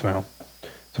relationship is found.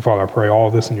 So Father, I pray all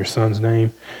of this in your Son's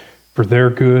name, for their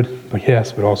good,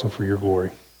 but also for your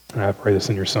glory. And I pray this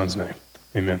in your Son's name.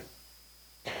 Amen.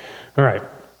 All right,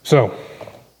 so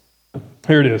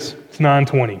here it is. It's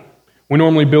 9:20. We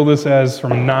normally build this as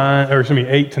from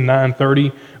 8 to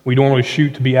 9:30. We normally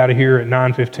shoot to be out of here at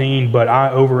 9:15, but I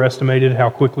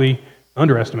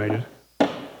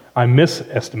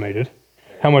misestimated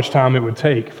how much time it would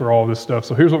take for all this stuff.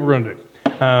 So here's what we're going to do.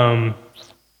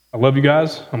 I love you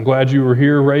guys. I'm glad you were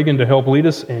here, Reagan, to help lead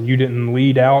us, and you didn't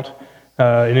lead out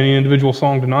in any individual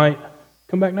song tonight.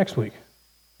 Come back next week.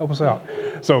 Help us out.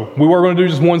 So we were going to do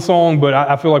just one song, but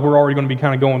I feel like we're already going to be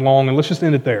kind of going long, and let's just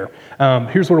end it there.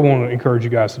 Here's what I want to encourage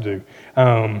you guys to do.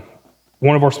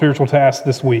 One of our spiritual tasks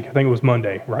this week, I think it was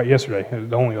Monday, right? Yesterday,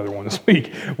 the only other one this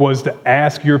week, was to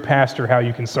ask your pastor how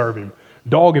you can serve him.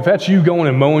 Dog, if that's you going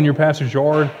and mowing your pastor's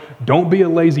yard, don't be a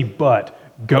lazy butt.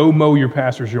 Go mow your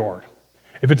pastor's yard.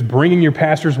 If it's bringing your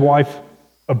pastor's wife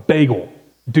a bagel,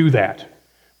 do that.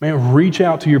 Man, reach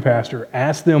out to your pastor.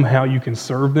 Ask them how you can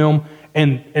serve them.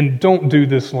 And don't do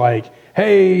this like,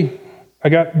 hey, I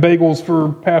got bagels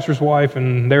for pastor's wife,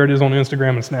 and there it is on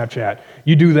Instagram and Snapchat.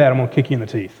 You do that, I'm going to kick you in the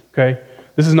teeth, okay?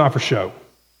 This is not for show.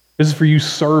 This is for you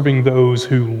serving those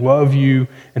who love you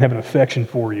and have an affection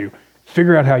for you.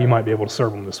 Figure out how you might be able to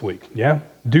serve them this week, yeah?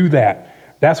 Do that.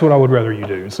 That's what I would rather you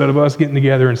do. Instead of us getting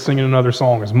together and singing another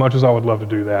song, as much as I would love to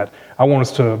do that, I want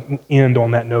us to end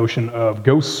on that notion of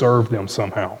go serve them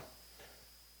somehow.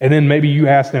 And then maybe you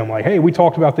ask them like, hey, we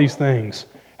talked about these things.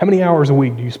 How many hours a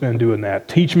week do you spend doing that?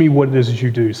 Teach me what it is that you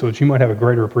do so that you might have a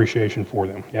greater appreciation for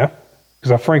them, yeah?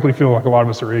 Because I frankly feel like a lot of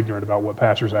us are ignorant about what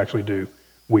pastors actually do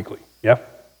weekly, yeah?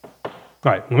 All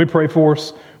right, let me pray for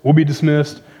us. We'll be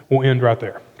dismissed. We'll end right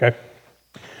there, okay?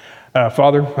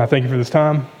 Father, I thank you for this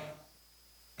time.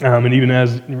 And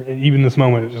even this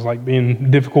moment, it's just like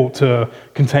being difficult to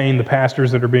contain the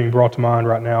pastors that are being brought to mind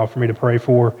right now for me to pray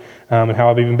for, and how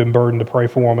I've even been burdened to pray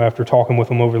for them after talking with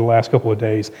them over the last couple of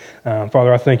days.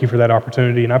 Father, I thank you for that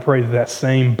opportunity, and I pray that that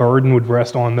same burden would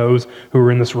rest on those who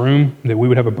are in this room, that we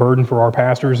would have a burden for our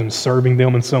pastors and serving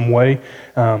them in some way.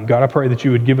 God, I pray that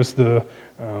you would give us the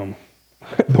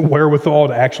wherewithal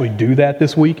to actually do that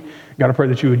this week. God, I pray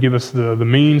that you would give us the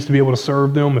means to be able to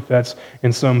serve them, if that's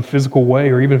in some physical way,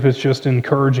 or even if it's just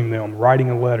encouraging them,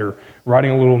 writing a letter, writing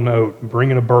a little note,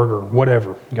 bringing a burger,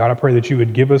 whatever. God, I pray that you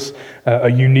would give us a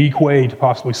unique way to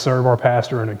possibly serve our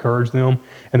pastor and encourage them,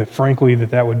 and that frankly,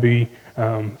 that would be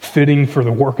fitting for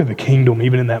the work of the kingdom,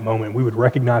 even in that moment. We would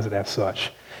recognize it as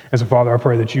such. And so, Father, I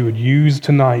pray that you would use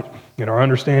tonight in our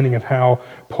understanding of how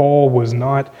Paul was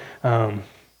not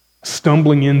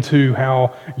stumbling into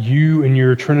how you and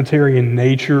your Trinitarian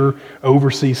nature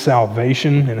oversee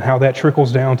salvation, and how that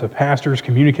trickles down to pastors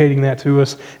communicating that to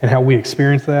us and how we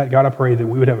experience that. God, I pray that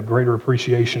we would have a greater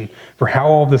appreciation for how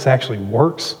all this actually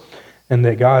works, and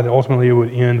that, God, ultimately it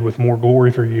would end with more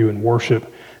glory for you and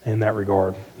worship in that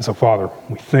regard. And so, Father,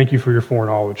 we thank you for your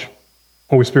foreknowledge.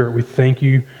 Holy Spirit, we thank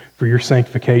you for your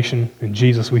sanctification. And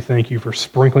Jesus, we thank you for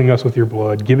sprinkling us with your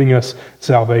blood, giving us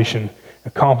salvation,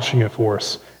 accomplishing it for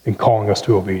us, and calling us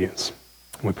to obedience.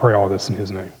 And we pray all this in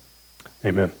his name.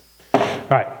 Amen. All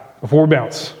right, before we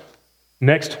bounce,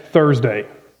 next Thursday,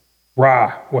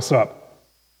 Rye, what's up?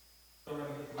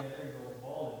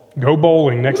 Go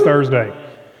bowling next Thursday.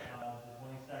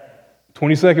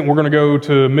 22nd, we're going to go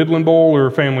to Midland Bowl or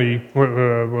Family,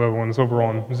 one's over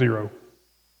on Zero.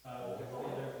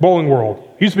 Bowling World.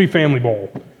 Used to be Family Bowl,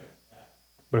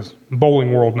 but it's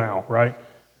Bowling World now, right?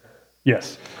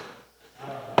 Yes.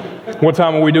 What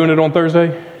time are we doing it on Thursday?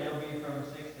 It'll be from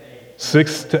 6 to 8.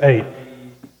 6 to 8. I think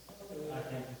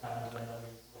the time is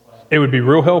It would be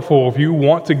real helpful if you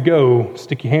want to go,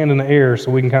 stick your hand in the air so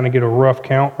we can kind of get a rough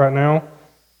count right now.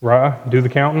 Right? Do the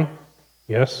counting.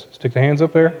 Yes. Stick the hands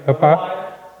up there, up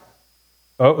high.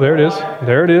 Oh, there it is.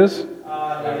 There it is.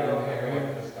 Oh,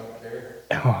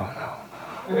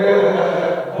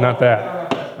 no. Not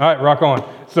that. All right, rock on.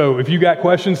 So if you got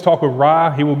questions, talk with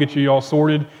Rye. He will get you all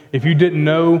sorted. If you didn't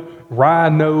know, Rye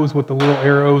knows what the little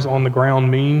arrows on the ground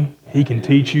mean. He can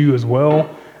teach you as well.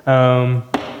 The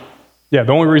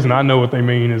only reason I know what they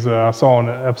mean is I saw an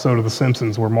episode of The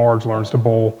Simpsons where Marge learns to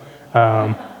bowl.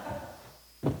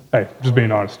 Hey, just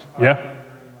being honest. Yeah?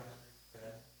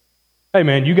 Hey,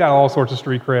 man, you got all sorts of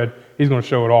street cred. He's going to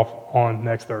show it off on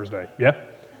next Thursday. Yeah?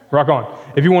 Rock on.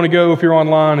 If you want to go, if you're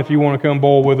online, if you want to come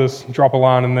bowl with us, drop a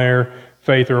line in there.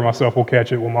 Faith or myself will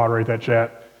catch it. We'll moderate that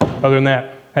chat. Other than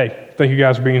that, hey, thank you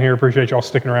guys for being here. Appreciate y'all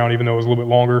sticking around even though it was a little bit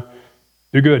longer.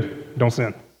 Do good. Don't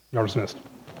sin. Y'all dismissed.